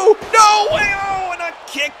 no way. Oh, and a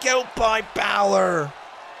kick out by Balor.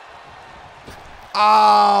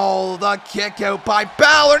 Oh, the kick out by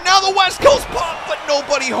Balor. Now the West Coast pop, but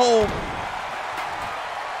nobody home.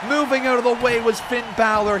 Moving out of the way was Finn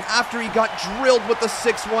Balor after he got drilled with the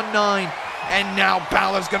 619. And now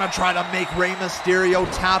Balor's gonna try to make Rey Mysterio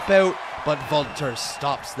tap out, but Walter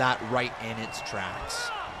stops that right in its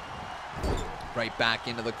tracks. Right back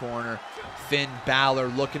into the corner. Finn Balor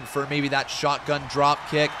looking for maybe that shotgun drop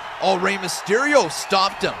kick. Oh, Rey Mysterio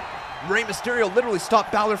stopped him. Rey Mysterio literally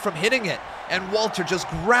stopped Balor from hitting it. And Walter just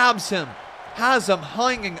grabs him, has him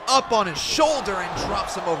hanging up on his shoulder, and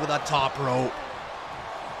drops him over the top rope.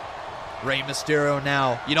 Rey Mysterio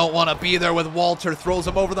now, you don't want to be there with Walter, throws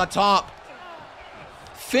him over the top.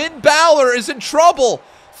 Finn Balor is in trouble.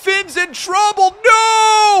 Finn's in trouble.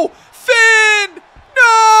 No! Finn!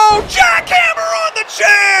 No! Jackhammer on the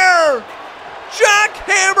chair!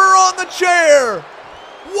 Jackhammer on the chair!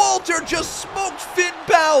 Walter just smoked Finn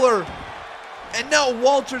Balor. And now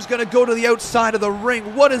Walter's gonna go to the outside of the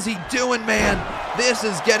ring. What is he doing, man? This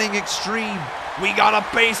is getting extreme. We got a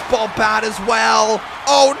baseball bat as well.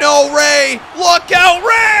 Oh no, Rey! Look out,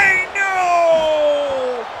 Rey!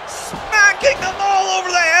 No! Smacking them all over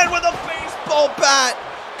the head with a baseball bat.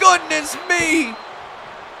 Goodness me!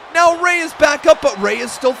 Now Rey is back up, but Rey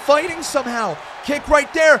is still fighting somehow. Kick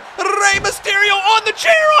right there. Rey Mysterio on the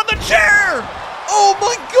chair, on the chair! Oh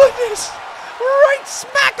my goodness! Right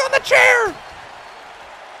smack on the chair!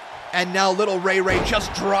 And now little Ray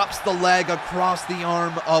just drops the leg across the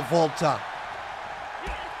arm of Walter.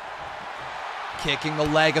 Kicking the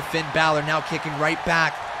leg of Finn Balor, now kicking right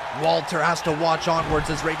back. Walter has to watch onwards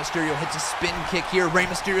as Rey Mysterio hits a spin kick here. Rey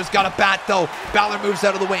Mysterio's got a bat though. Balor moves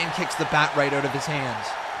out of the way and kicks the bat right out of his hands.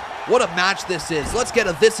 What a match this is. Let's get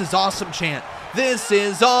a "This is awesome" chant. This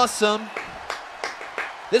is awesome.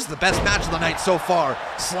 This is the best match of the night so far.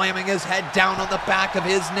 Slamming his head down on the back of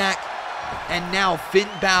his neck. And now Finn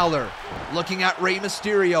Balor looking at Rey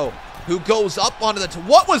Mysterio, who goes up onto the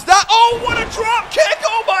what was that? Oh, what a drop kick!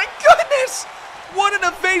 Oh my goodness! What an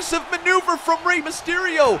evasive maneuver from Rey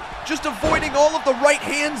Mysterio. Just avoiding all of the right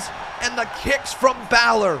hands and the kicks from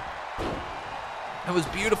Balor. That was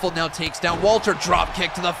beautiful. Now takes down Walter. Drop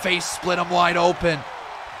kick to the face, split him wide open.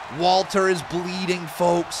 Walter is bleeding,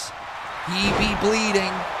 folks. He be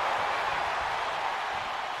bleeding.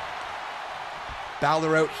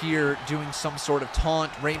 Balor out here doing some sort of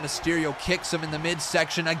taunt. Rey Mysterio kicks him in the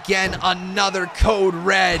midsection. Again, another code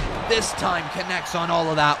red. This time connects on all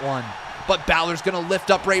of that one. But Balor's gonna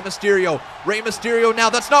lift up Rey Mysterio. Rey Mysterio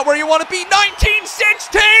now, that's not where you want to be.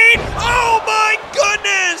 1916! Oh my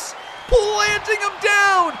goodness! Planting him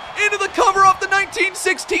down into the cover of the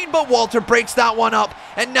 1916, but Walter breaks that one up.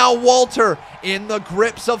 And now Walter in the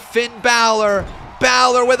grips of Finn Balor.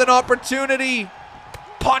 Balor with an opportunity.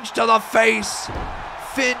 Punch to the face.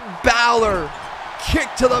 Finn Balor.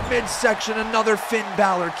 Kick to the midsection. Another Finn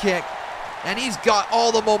Balor kick. And he's got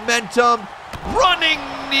all the momentum. Running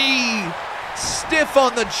knee. Stiff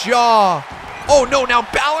on the jaw. Oh no, now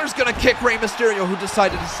Balor's gonna kick Rey Mysterio, who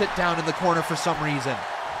decided to sit down in the corner for some reason.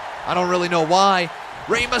 I don't really know why.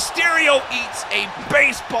 Rey Mysterio eats a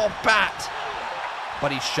baseball bat.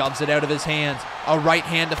 But he shoves it out of his hands. A right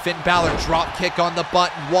hand to Finn Balor. Drop kick on the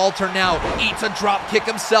button. Walter now eats a drop kick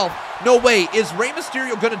himself. No way. Is Rey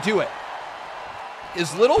Mysterio going to do it?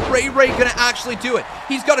 Is little Ray going to actually do it?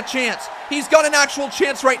 He's got a chance. He's got an actual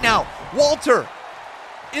chance right now. Walter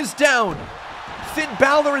is down. Finn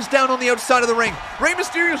Balor is down on the outside of the ring. Rey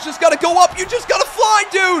Mysterio's just got to go up. You just got to fly,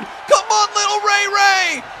 dude. Come on, little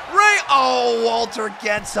Ray. Oh, Walter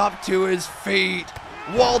gets up to his feet.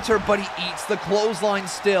 Walter, but he eats the clothesline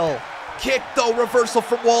still. Kick though, reversal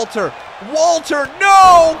from Walter. Walter,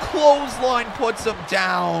 no! Clothesline puts him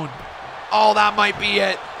down. Oh, that might be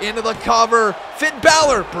it. Into the cover. Finn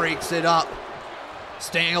Balor breaks it up.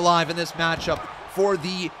 Staying alive in this matchup for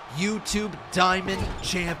the YouTube Diamond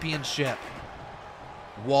Championship.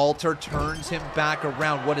 Walter turns him back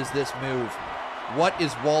around. What is this move? What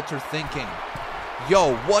is Walter thinking?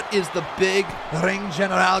 Yo, what is the big Ring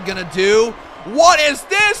General gonna do? What is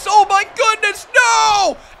this? Oh my goodness,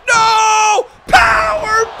 no! No!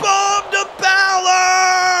 Power bomb to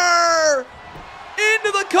Balor!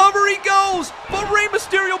 Into the cover he goes, but Rey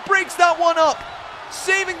Mysterio breaks that one up,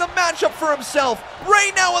 saving the matchup for himself.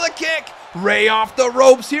 Rey now with a kick. Rey off the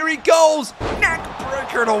ropes. Here he goes. Neck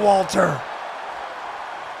breaker to Walter.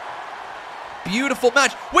 Beautiful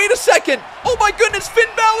match. Wait a second. Oh my goodness, Finn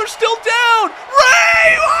Balor's still down.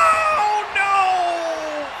 Rey! Oh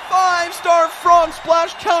no! 5-star frog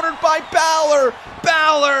splash countered by Balor.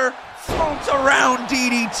 Balor floats around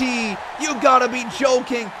DDT. You gotta be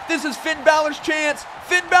joking. This is Finn Balor's chance.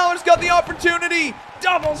 Finn Balor's got the opportunity.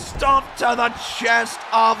 Double stomp to the chest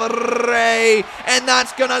of Rey. And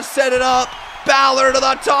that's gonna set it up. Balor to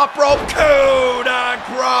the top rope. Coup de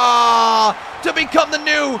grace to become the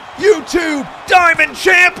new YouTube Diamond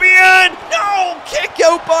Champion. No! Kick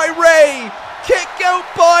out by Rey. Kick out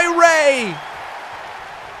by Rey.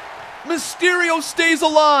 Mysterio stays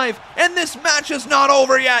alive. And this match is not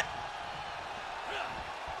over yet.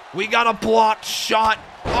 We got a blocked shot.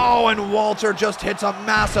 Oh, and Walter just hits a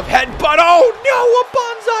massive headbutt. Oh no, a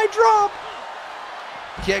bonsai drop.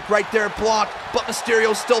 Kick right there, blocked, but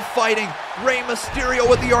Mysterio's still fighting. Rey Mysterio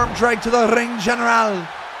with the arm drag to the ring general.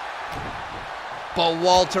 But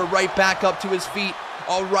Walter right back up to his feet.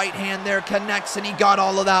 A right hand there connects, and he got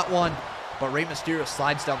all of that one. But Rey Mysterio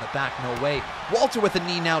slides down the back, no way. Walter with a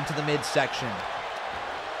knee now to the midsection.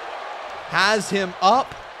 Has him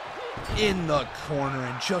up in the corner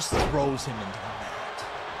and just throws him into the mat.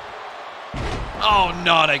 Oh,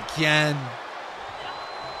 not again.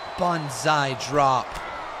 Bonsai drop.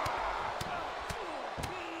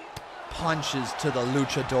 Punches to the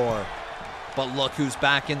luchador. But look who's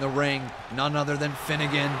back in the ring. None other than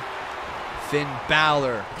Finnegan. Finn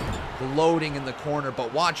Balor gloating in the corner.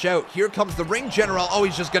 But watch out. Here comes the ring general. Oh,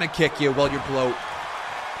 he's just going to kick you while you gloat.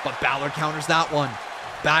 But Balor counters that one.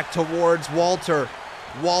 Back towards Walter.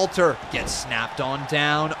 Walter gets snapped on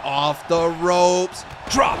down off the ropes.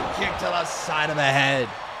 Drop kick to the side of the head.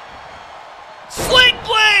 Sling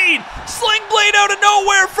Blade! Sling Blade out of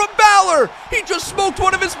nowhere from Balor. He just smoked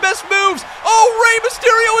one of his best moves. Oh, Rey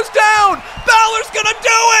Mysterio is down. Balor's gonna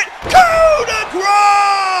do it. Coup de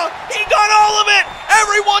grace! He got all of it.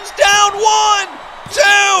 Everyone's down. 1,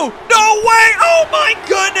 2. No way. Oh my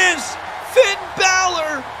goodness. Finn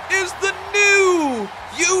Balor is the new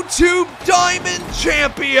YouTube Diamond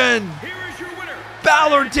Champion. Here is your winner.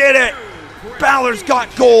 Balor did it. Balor's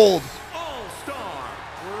got gold. All-Star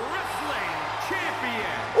Wrestling Champion.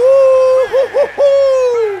 Ooh,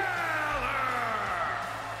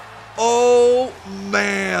 oh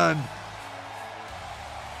man.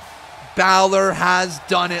 Balor has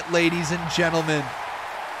done it, ladies and gentlemen.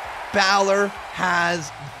 Balor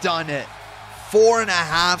has done it.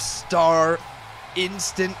 4.5-star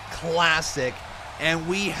instant classic. And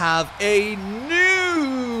we have a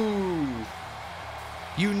new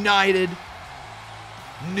United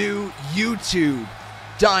new YouTube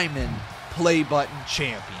Diamond Play Button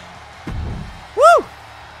Champion. Woo!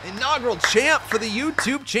 Inaugural champ for the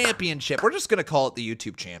YouTube Championship. We're just going to call it the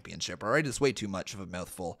YouTube Championship, all right? It's way too much of a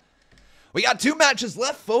mouthful. We got 2 matches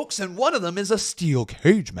left, folks, and one of them is a steel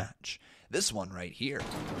cage match. This one right here.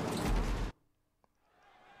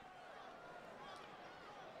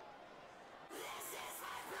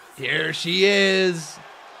 Here she is,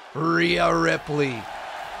 Rhea Ripley.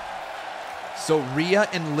 So Rhea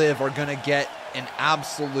and Liv are going to get an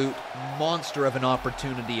absolute monster of an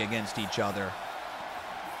opportunity against each other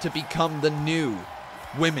to become the new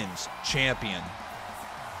women's champion.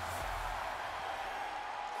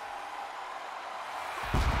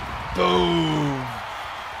 Boom.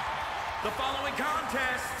 The following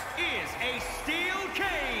contest is a steel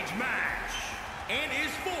cage match and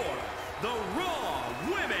is for the Raw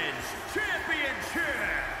Women's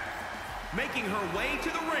Championship. Making her way to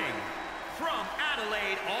the ring from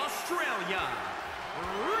Adelaide, Australia,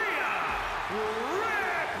 Rhea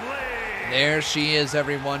Ripley. There she is,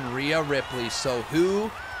 everyone, Rhea Ripley. So who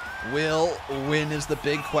will win is the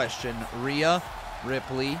big question. Rhea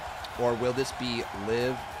Ripley, or will this be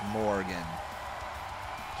Liv Morgan?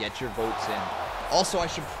 Get your votes in. Also, I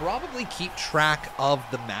should probably keep track of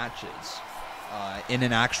the matches in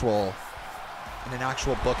an actual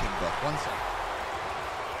booking book. One second.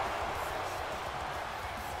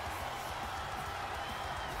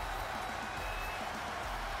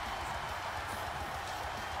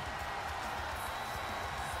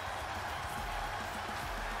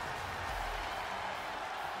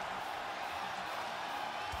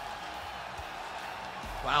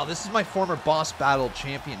 Wow, this is my former Boss Battle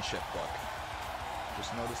Championship book.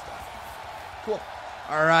 Just noticed that. Cool.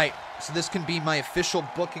 All right, so this can be my official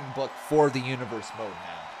booking book for the Universe mode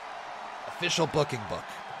now. Official booking book.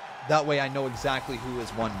 That way I know exactly who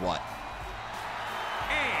has won what.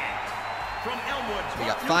 And from Elmwood, So we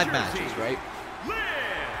got New 5 Jersey, matches, right? Liv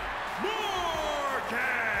Morgan.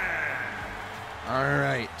 All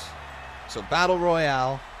right. So Battle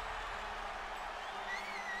Royale.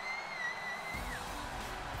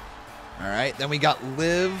 All right, then we got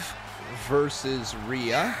Liv versus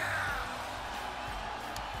Rhea.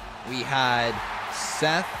 We had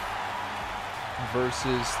Seth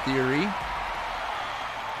versus Theory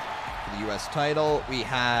for the U.S. title. We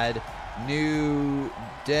had New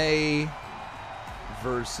Day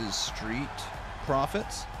versus Street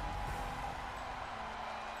Profits.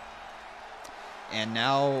 And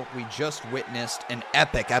now we just witnessed an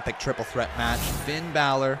epic triple threat match. Finn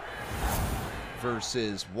Balor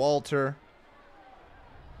versus Walter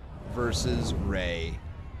versus Ray.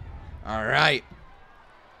 All right.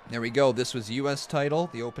 There we go. This was U.S. title,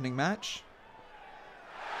 the opening match.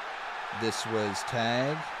 This was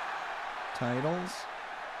tag titles.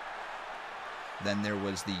 Then there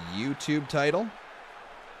was the YouTube title.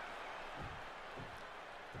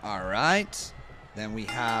 All right. Then we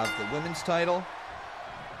have the women's title.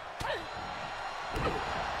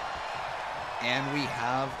 And we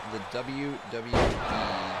have the WWE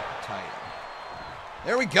title.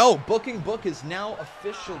 There we go. Booking Book is now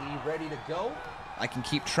officially ready to go. I can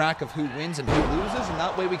keep track of who wins and who loses, and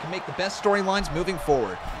that way we can make the best storylines moving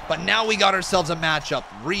forward. But now we got ourselves a matchup.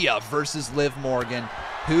 Rhea versus Liv Morgan.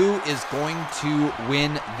 Who is going to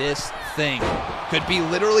win this thing? Could be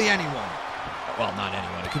literally anyone. Well, not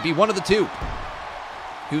anyone. It could be one of the two.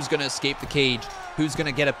 Who's going to escape the cage? Who's going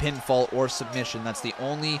to get a pinfall or submission? That's the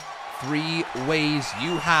only 3 ways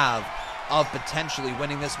you have of potentially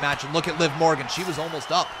winning this match. And look at Liv Morgan. She was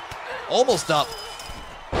almost up. Almost up.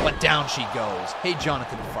 But down she goes. Hey,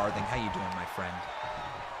 Jonathan Farthing. How you doing, my friend?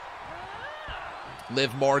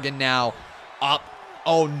 Liv Morgan now up.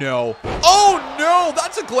 Oh, no. Oh, no.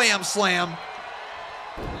 That's a glam slam.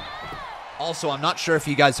 Also, I'm not sure if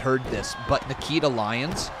you guys heard this, but Nikita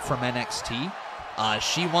Lyons from NXT,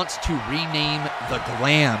 she wants to rename the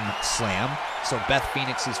Glam Slam, so Beth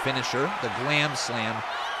Phoenix's finisher, the Glam Slam,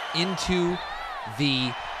 into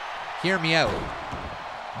the, hear me out,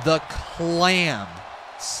 the Clam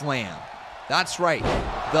Slam. That's right,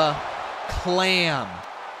 the Clam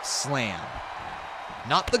Slam.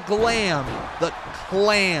 Not the Glam, the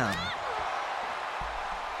Clam.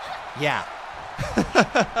 Yeah.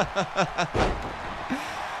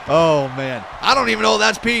 Oh, man. I don't even know if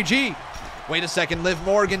that's PG. Wait a second. Liv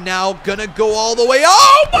Morgan now gonna go all the way.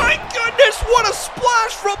 Oh, my goodness. What a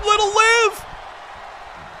splash from Little Liv.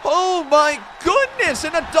 Oh, my goodness.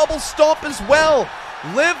 And a double stomp as well.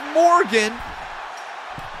 Liv Morgan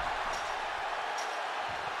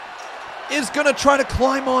is gonna try to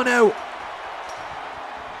climb on out.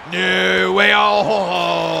 No way.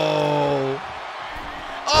 Oh.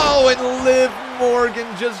 Oh, and Liv Morgan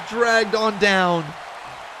just dragged on down.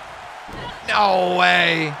 No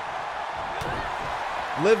way.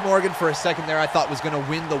 Liv Morgan for a second there I thought was going to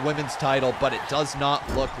win the women's title, but it does not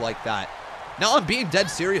look like that. Now I'm being dead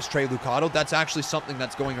serious, Trey Lucado. That's actually something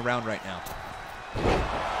that's going around right now.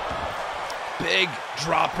 Big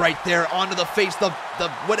drop right there onto the face, the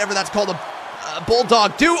whatever that's called, a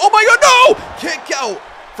bulldog do. Oh my god, no! Kick out.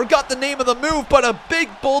 Forgot the name of the move, but a big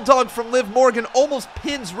bulldog from Liv Morgan almost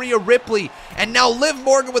pins Rhea Ripley. And now Liv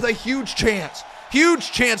Morgan with a huge chance.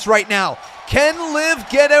 Huge chance right now. Can Liv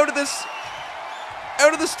get out of this,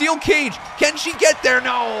 out of the steel cage? Can she get there?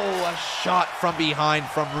 No, a shot from behind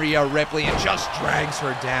from Rhea Ripley and just drags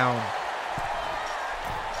her down.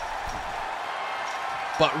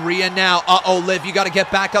 But Rhea now, uh-oh, Liv, you got to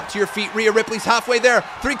get back up to your feet. Rhea Ripley's halfway there,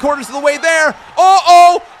 3/4 of the way there.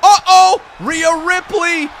 Uh-oh, uh-oh, Rhea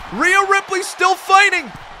Ripley's still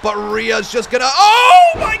fighting. But Rhea's just gonna,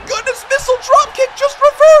 oh my goodness, missile dropkick just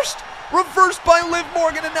reversed. Reversed by Liv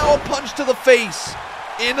Morgan, and now a punch to the face.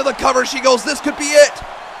 Into the cover she goes, this could be it.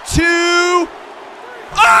 2.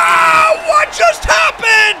 Ah, what just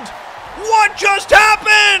happened? What just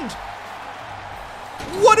happened?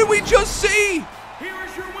 What did we just see?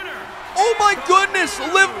 Oh my goodness,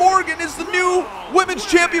 Liv Morgan is the new women's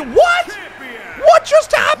champion. What? What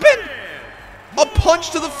just happened? A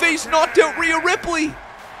punch to the face knocked out Rhea Ripley.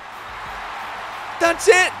 That's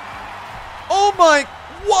it. Oh my,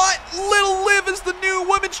 what? Little Liv is the new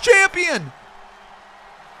women's champion.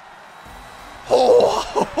 Oh,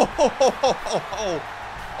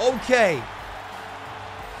 okay.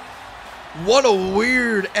 What a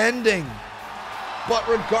weird ending. But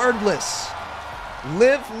regardless,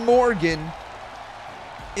 Liv Morgan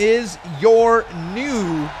is your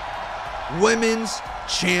new women's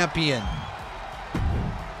champion.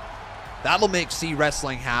 That'll make C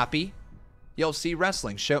Wrestling happy. Yo, C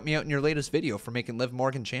Wrestling, shout me out in your latest video for making Liv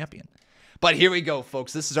Morgan champion. But here we go,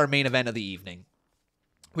 folks. This is our main event of the evening.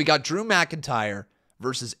 We got Drew McIntyre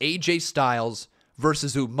versus AJ Styles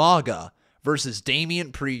versus Umaga versus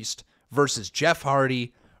Damian Priest versus Jeff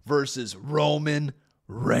Hardy versus Roman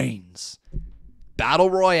Reigns. Battle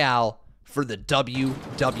Royale for the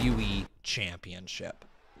WWE Championship.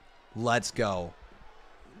 Let's go.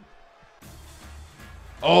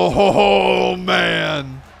 Oh,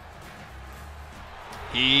 man.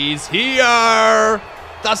 He's here.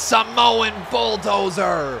 The Samoan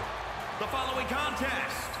Bulldozer. The following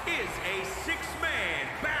contest is a six-man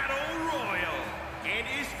battle royal and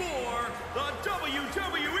is for the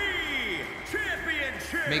WWE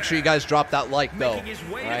Championship. Make sure you guys drop that like, though. Making his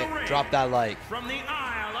way All to the right? ring Drop that like. from the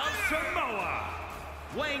Isle of Samoa,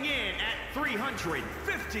 weighing in at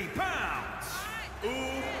 350 pounds,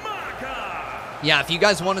 Umaga. Yeah, if you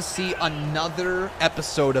guys want to see another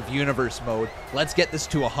episode of Universe Mode, let's get this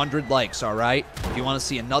to 100 likes, all right? If you want to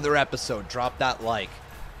see another episode, drop that like.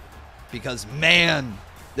 Because, man,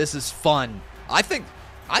 this is fun. I think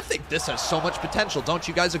this has so much potential. Don't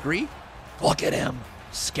you guys agree? Look at him.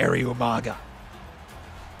 Scary Umaga.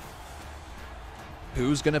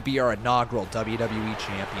 Who's going to be our inaugural WWE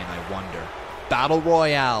champion, I wonder? Battle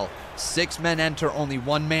Royale. 6 men enter, only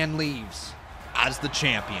 1 man leaves as the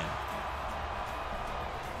champion.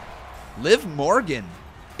 Liv Morgan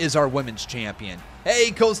is our women's champion.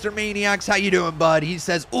 Hey, Coaster Maniacs, how you doing, bud? He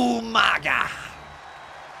says, Umaga.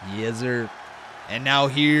 Yes, sir. And now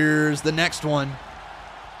here's the next one.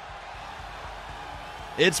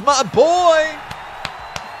 It's my boy.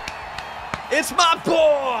 It's my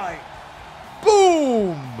boy.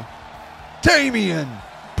 Boom. Damian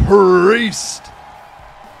Priest.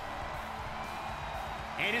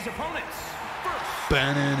 And his opponents, first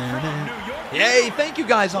Ba-na-na-na. from New York. Yay, thank you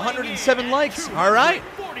guys, 107 likes. All right.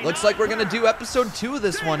 Looks like we're going to do episode 2 of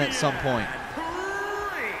this one at some point.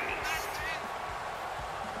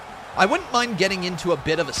 I wouldn't mind getting into a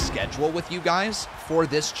bit of a schedule with you guys for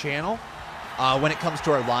this channel when it comes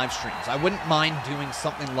to our live streams. I wouldn't mind doing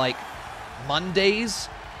something like Mondays,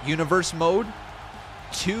 Universe Mode,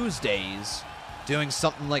 Tuesdays, doing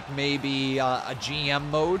something like maybe a GM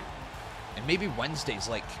mode, and maybe Wednesdays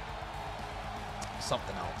like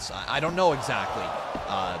something else. I don't know exactly.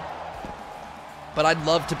 But I'd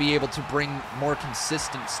love to be able to bring more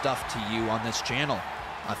consistent stuff to you on this channel.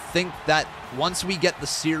 I think that once we get the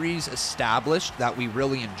series established that we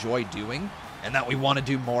really enjoy doing and that we want to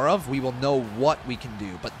do more of, we will know what we can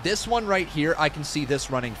do. But this one right here, I can see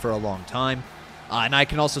this running for a long time. And I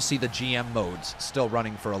can also see the GM modes still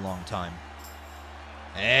running for a long time.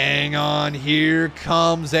 Hang on, here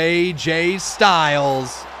comes AJ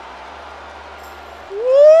Styles.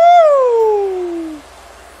 Woo!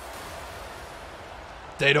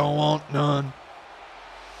 They don't want none.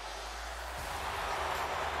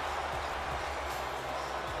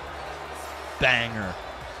 Banger.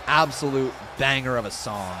 Absolute banger of a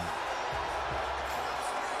song.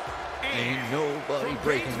 Ain't nobody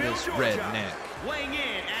breaking this redneck. Weighing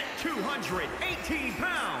in at 218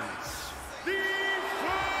 pounds, the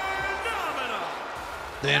phenomenal.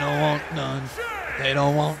 They don't want none. They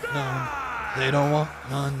don't want none. They don't want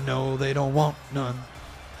none. No, they don't want none.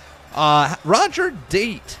 Roger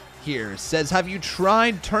Date here says, have you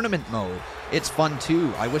tried tournament mode? It's fun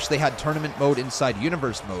too. I wish they had tournament mode inside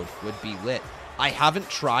Universe Mode. Would be lit. I haven't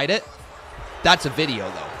tried it. That's a video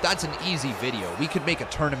though. That's an easy video. We could make a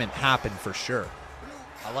tournament happen for sure.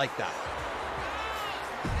 I like that.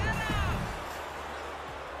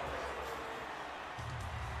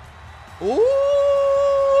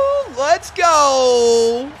 Ooh, let's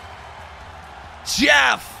go.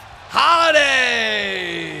 Jeff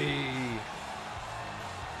Hardy.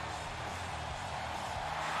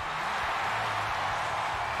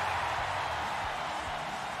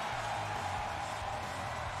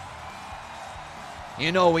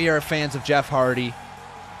 You know we are fans of Jeff Hardy.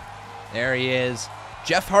 There he is.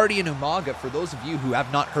 Jeff Hardy and Umaga, for those of you who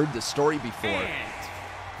have not heard this story before,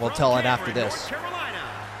 we'll tell it after this. North Carolina,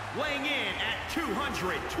 weighing in at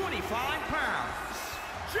 225 pounds,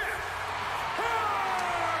 Jeff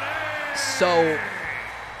Hardy. So,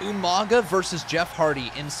 Umaga versus Jeff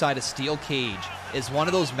Hardy inside a steel cage is one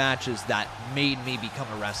of those matches that made me become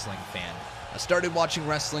a wrestling fan. I started watching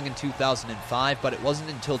wrestling in 2005, but it wasn't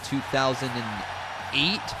until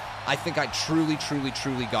 2008 I think I truly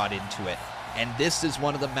got into it. And this is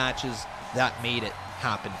one of the matches that made it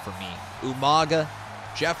happen for me. Umaga,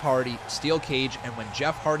 Jeff Hardy, steel cage, and when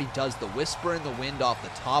Jeff Hardy does the whisper in the wind off the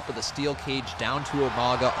top of the steel cage down to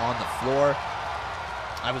Umaga on the floor,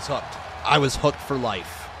 I was hooked. I was hooked for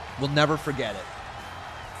life. We'll never forget it.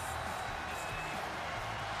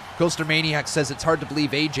 Coaster Maniac says it's hard to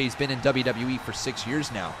believe AJ's been in WWE for 6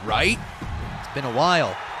 years now, right? It's been a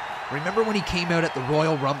while. Remember when he came out at the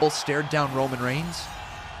Royal Rumble, stared down Roman Reigns?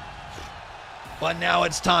 But now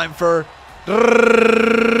it's time for Drew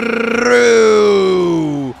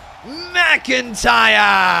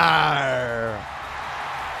McIntyre.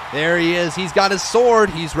 There he is. He's got his sword.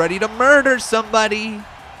 He's ready to murder somebody.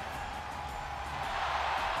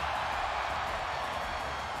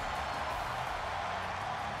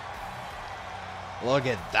 Look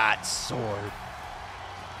at that sword.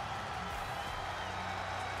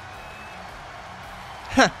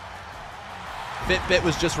 Fitbit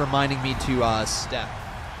was just reminding me to step.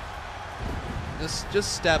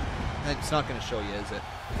 Just step. It's not going to show you, is it?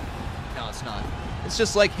 No, it's not. It's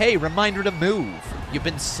just like, hey, reminder to move. You've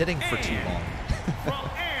been sitting for too long. From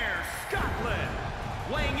Ayr, Scotland,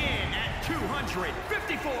 weighing in at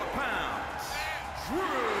 254 pounds, Drew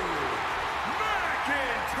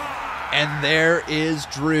McIntyre. And there is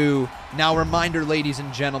Drew. Now, reminder, ladies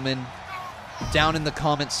and gentlemen, down in the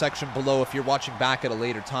comments section below, if you're watching back at a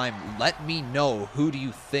later time, let me know who do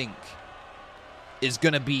you think is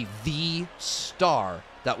going to be the star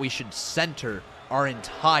that we should center our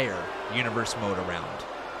entire universe mode around.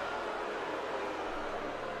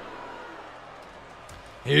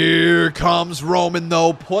 Here comes Roman,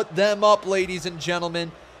 though. Put them up, ladies and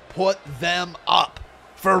gentlemen. Put them up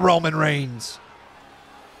for Roman Reigns.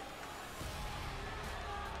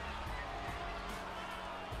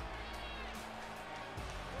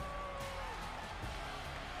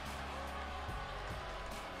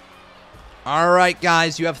 All right,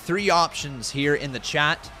 guys, you have 3 options here in the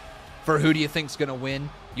chat for who do you think's going to win.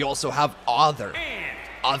 You also have other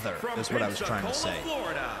is what I was trying to say.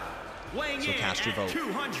 Florida, So cast your vote.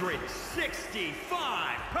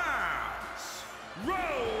 265 pounds, Roman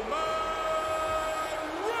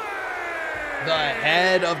Reigns. The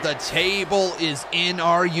head of the table is in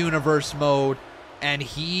our universe mode, and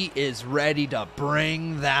he is ready to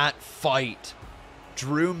bring that fight.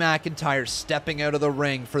 Drew McIntyre stepping out of the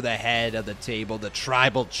ring for the head of the table, the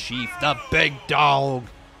tribal chief, the big dog,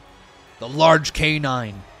 the large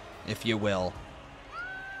canine, if you will.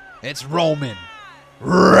 It's Roman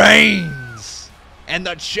Reigns. And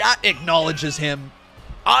the chat acknowledges him.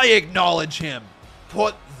 I acknowledge him.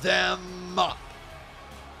 Put them up.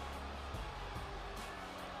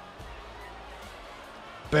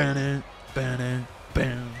 Bam, bam,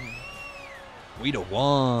 bam. We the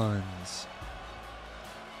ones.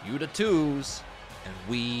 You the twos, and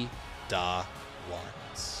we the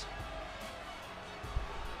ones.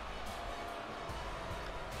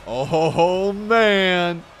 Oh,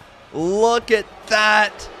 man. Look at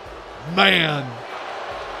that. Man.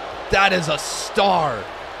 That is a star.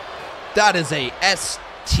 That is a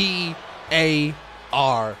S-T-A-R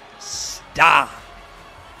star.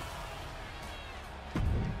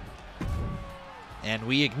 And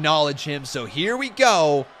we acknowledge him, so here we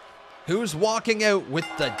go. Who's walking out with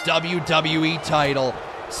the WWE title?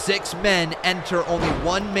 6 men enter, only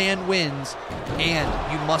 1 man wins, and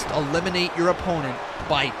you must eliminate your opponent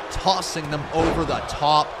by tossing them over the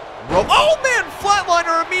top rope. Oh man,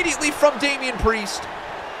 flatliner immediately from Damian Priest.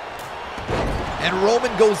 And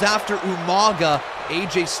Roman goes after Umaga.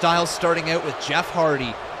 AJ Styles starting out with Jeff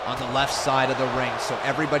Hardy on the left side of the ring, so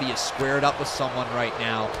everybody is squared up with someone right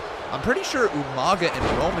now. I'm pretty sure Umaga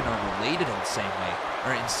and Roman are related in some way,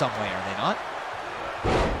 are they not?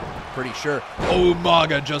 Pretty sure.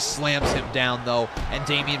 Umaga just slams him down, though, and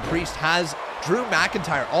Damian Priest has Drew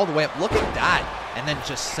McIntyre all the way up. Look at that, and then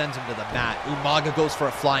just sends him to the mat. Umaga goes for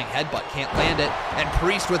a flying headbutt, can't land it, and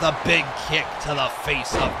Priest with a big kick to the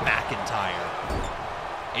face of McIntyre.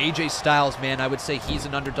 AJ Styles, man, I would say he's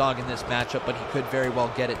an underdog in this matchup, but he could very well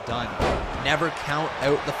get it done. Never count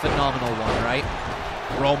out the phenomenal one, right?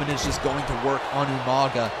 Roman is just going to work on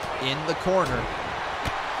Umaga in the corner.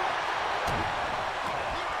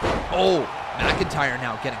 Oh, McIntyre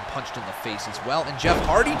now getting punched in the face as well. And Jeff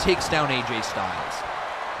Hardy takes down AJ Styles.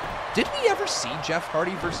 Did we ever see Jeff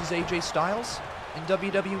Hardy versus AJ Styles in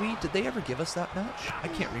WWE? Did they ever give us that match? I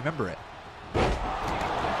can't remember it.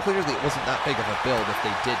 Clearly it wasn't that big of a build if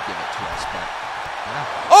they did give it to us, but yeah.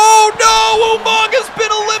 Oh no! Umaga's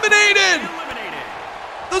been eliminated!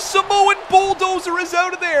 The Samoan Bulldozer is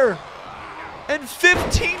out of there! And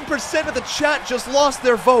 15% of the chat just lost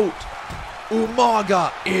their vote.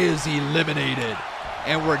 Umaga is eliminated.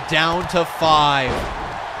 And we're down to 5.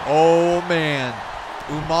 Oh man.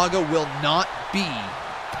 Umaga will not be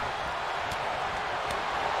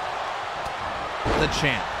the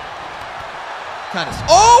champ.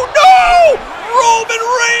 Oh no! Roman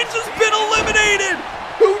Reigns has been eliminated!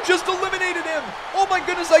 Who just eliminated him? Oh my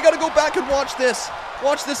goodness, I gotta go back and watch this.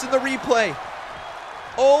 Watch this in the replay.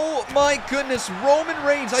 Oh my goodness, Roman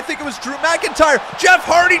Reigns, I think it was Drew McIntyre. Jeff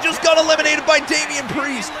Hardy just got eliminated by Damian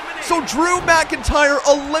Priest. So Drew McIntyre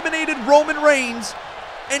eliminated Roman Reigns,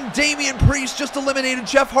 and Damian Priest just eliminated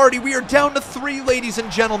Jeff Hardy. We are down to 3, ladies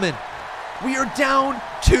and gentlemen. We are down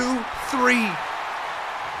to 3.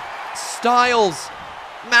 Styles,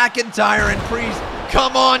 McIntyre, and Priest.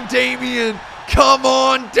 Come on, Damian. Come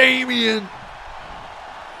on, Damian.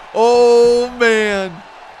 Oh, man.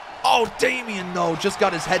 Oh, Damian, though, just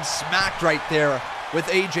got his head smacked right there with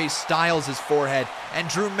AJ Styles' forehead. And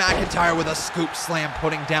Drew McIntyre with a scoop slam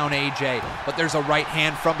putting down AJ. But there's a right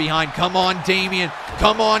hand from behind. Come on, Damian.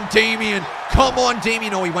 Come on, Damian. Come on,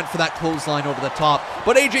 Damian. Oh, he went for that clothesline over the top.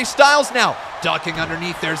 But AJ Styles now ducking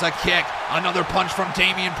underneath. There's a kick. Another punch from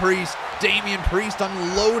Damian Priest. Damian Priest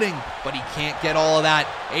unloading, but he can't get all of that.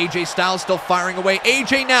 AJ Styles still firing away.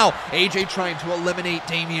 AJ now. AJ trying to eliminate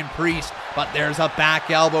Damian Priest, but there's a back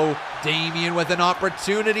elbow. Damian with an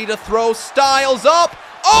opportunity to throw Styles up.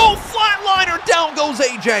 Oh, flatliner. Down goes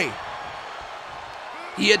AJ.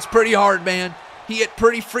 He hits pretty hard, man. He hit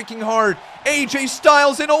pretty freaking hard. AJ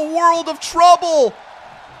Styles in a world of trouble.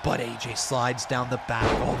 But AJ slides down the back.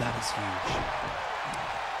 Oh, that is huge.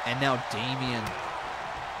 And now Damian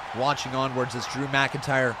watching onwards as Drew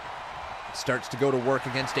McIntyre starts to go to work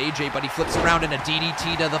against AJ, but he flips around in a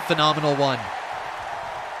DDT to the Phenomenal One.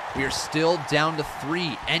 We are still down to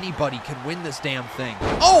 3. Anybody can win this damn thing.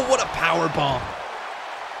 Oh, what a power bomb.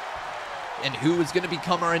 And who is going to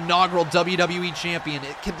become our inaugural WWE champion?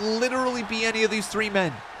 It could literally be any of these 3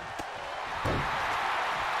 men.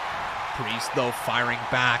 Priest, though, firing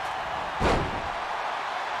back.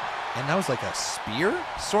 And that was like a spear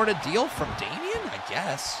sort of deal from Damian, I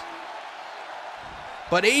guess.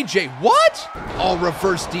 But AJ, what? Oh,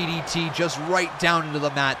 reverse DDT just right down into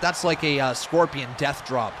the mat. That's like a Scorpion death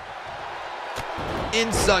drop.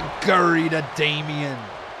 Enziguri to Damian.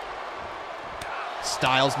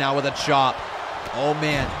 Styles now with a chop. Oh,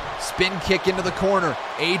 man. Spin kick into the corner.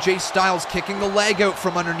 AJ Styles kicking the leg out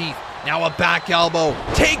from underneath. Now a back elbow.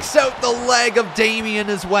 Takes out the leg of Damian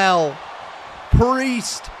as well.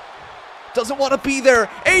 Priest doesn't want to be there.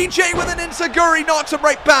 AJ with an enziguri knocks him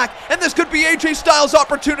right back. And this could be AJ Styles'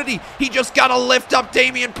 opportunity. He just got to lift up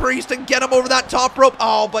Damian Priest and get him over that top rope.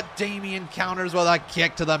 Oh, but Damian counters with a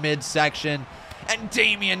kick to the midsection. And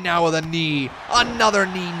Damian now with a knee. Another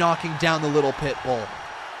knee knocking down the little pit bull.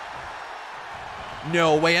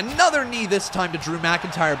 No way. Another knee this time to Drew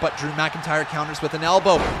McIntyre. But Drew McIntyre counters with an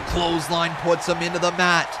elbow. Clothesline puts him into the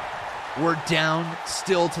mat. We're down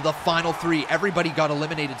still to the final 3. Everybody got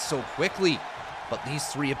eliminated so quickly, but these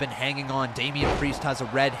 3 have been hanging on. Damian Priest has a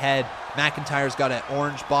red head. McIntyre's got an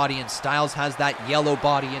orange body, and Styles has that yellow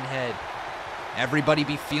body and head. Everybody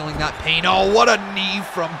be feeling that pain. Oh, what a knee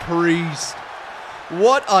from Priest.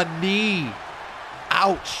 What a knee.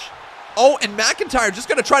 Ouch. Oh, and McIntyre just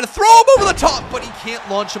going to try to throw him over the top, but he can't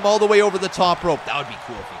launch him all the way over the top rope. That would be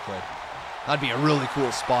cool if he could. That'd be a really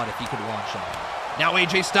cool spot if he could launch him. Now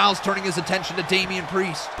AJ Styles turning his attention to Damian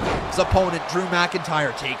Priest. His opponent, Drew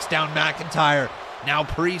McIntyre, takes down McIntyre. Now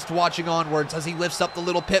Priest watching onwards as he lifts up the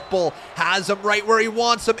little pit bull. Has him right where he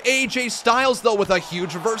wants him. AJ Styles, though, with a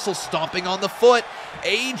huge reversal, stomping on the foot.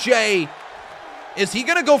 AJ, is he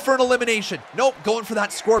going to go for an elimination? Nope, going for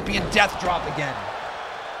that Scorpion death drop again.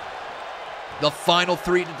 The final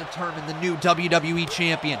 3 to determine the new WWE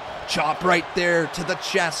champion. Chop right there to the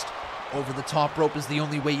chest. Over the top rope is the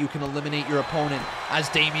only way you can eliminate your opponent, as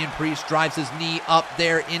Damian Priest drives his knee up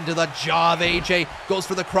there into the jaw of AJ. Goes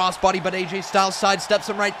for the crossbody, but AJ Styles sidesteps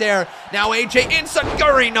him right there. Now AJ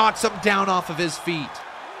enziguri knocks him down off of his feet.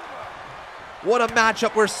 What a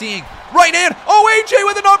matchup we're seeing. Right hand. Oh, AJ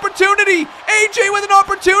with an opportunity. AJ with an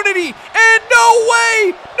opportunity. And no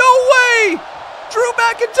way. No way. Drew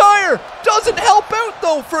McIntyre doesn't help out,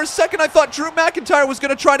 though. For a second, I thought Drew McIntyre was going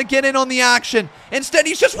to try to get in on the action. Instead,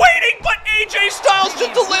 he's just waiting, but AJ Styles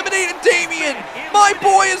just eliminated Damian. My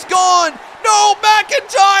boy is gone. No,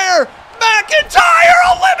 McIntyre. McIntyre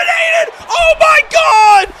eliminated. Oh, my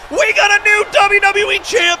God. We got a new WWE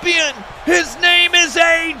champion. His name is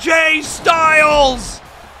AJ Styles.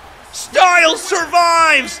 Styles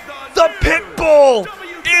survives. The Pitbull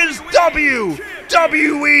is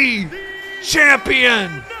WWE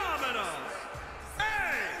champion.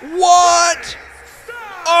 What?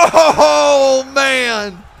 Oh,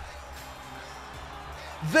 man.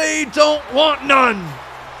 They don't want none.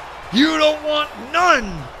 You don't want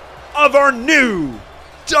none of our new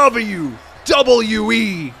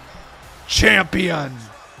WWE champion.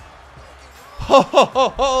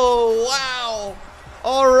 Oh, wow.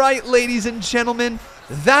 All right, ladies and gentlemen,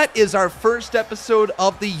 that is our first episode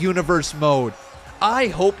of the Universe Mode. I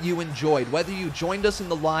hope you enjoyed, whether you joined us in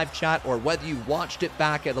the live chat or whether you watched it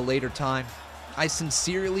back at a later time. I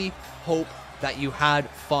sincerely hope that you had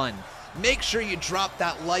fun. Make sure you drop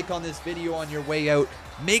that like on this video on your way out.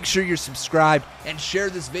 Make sure you're subscribed and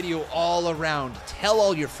share this video all around. Tell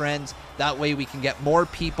all your friends. That way we can get more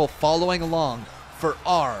people following along for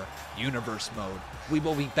our universe mode. We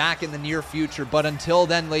will be back in the near future, but until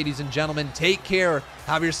then, ladies and gentlemen, take care.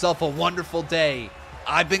 Have yourself a wonderful day.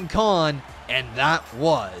 I've been Khan, and that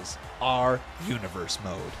was our universe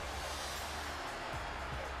mode.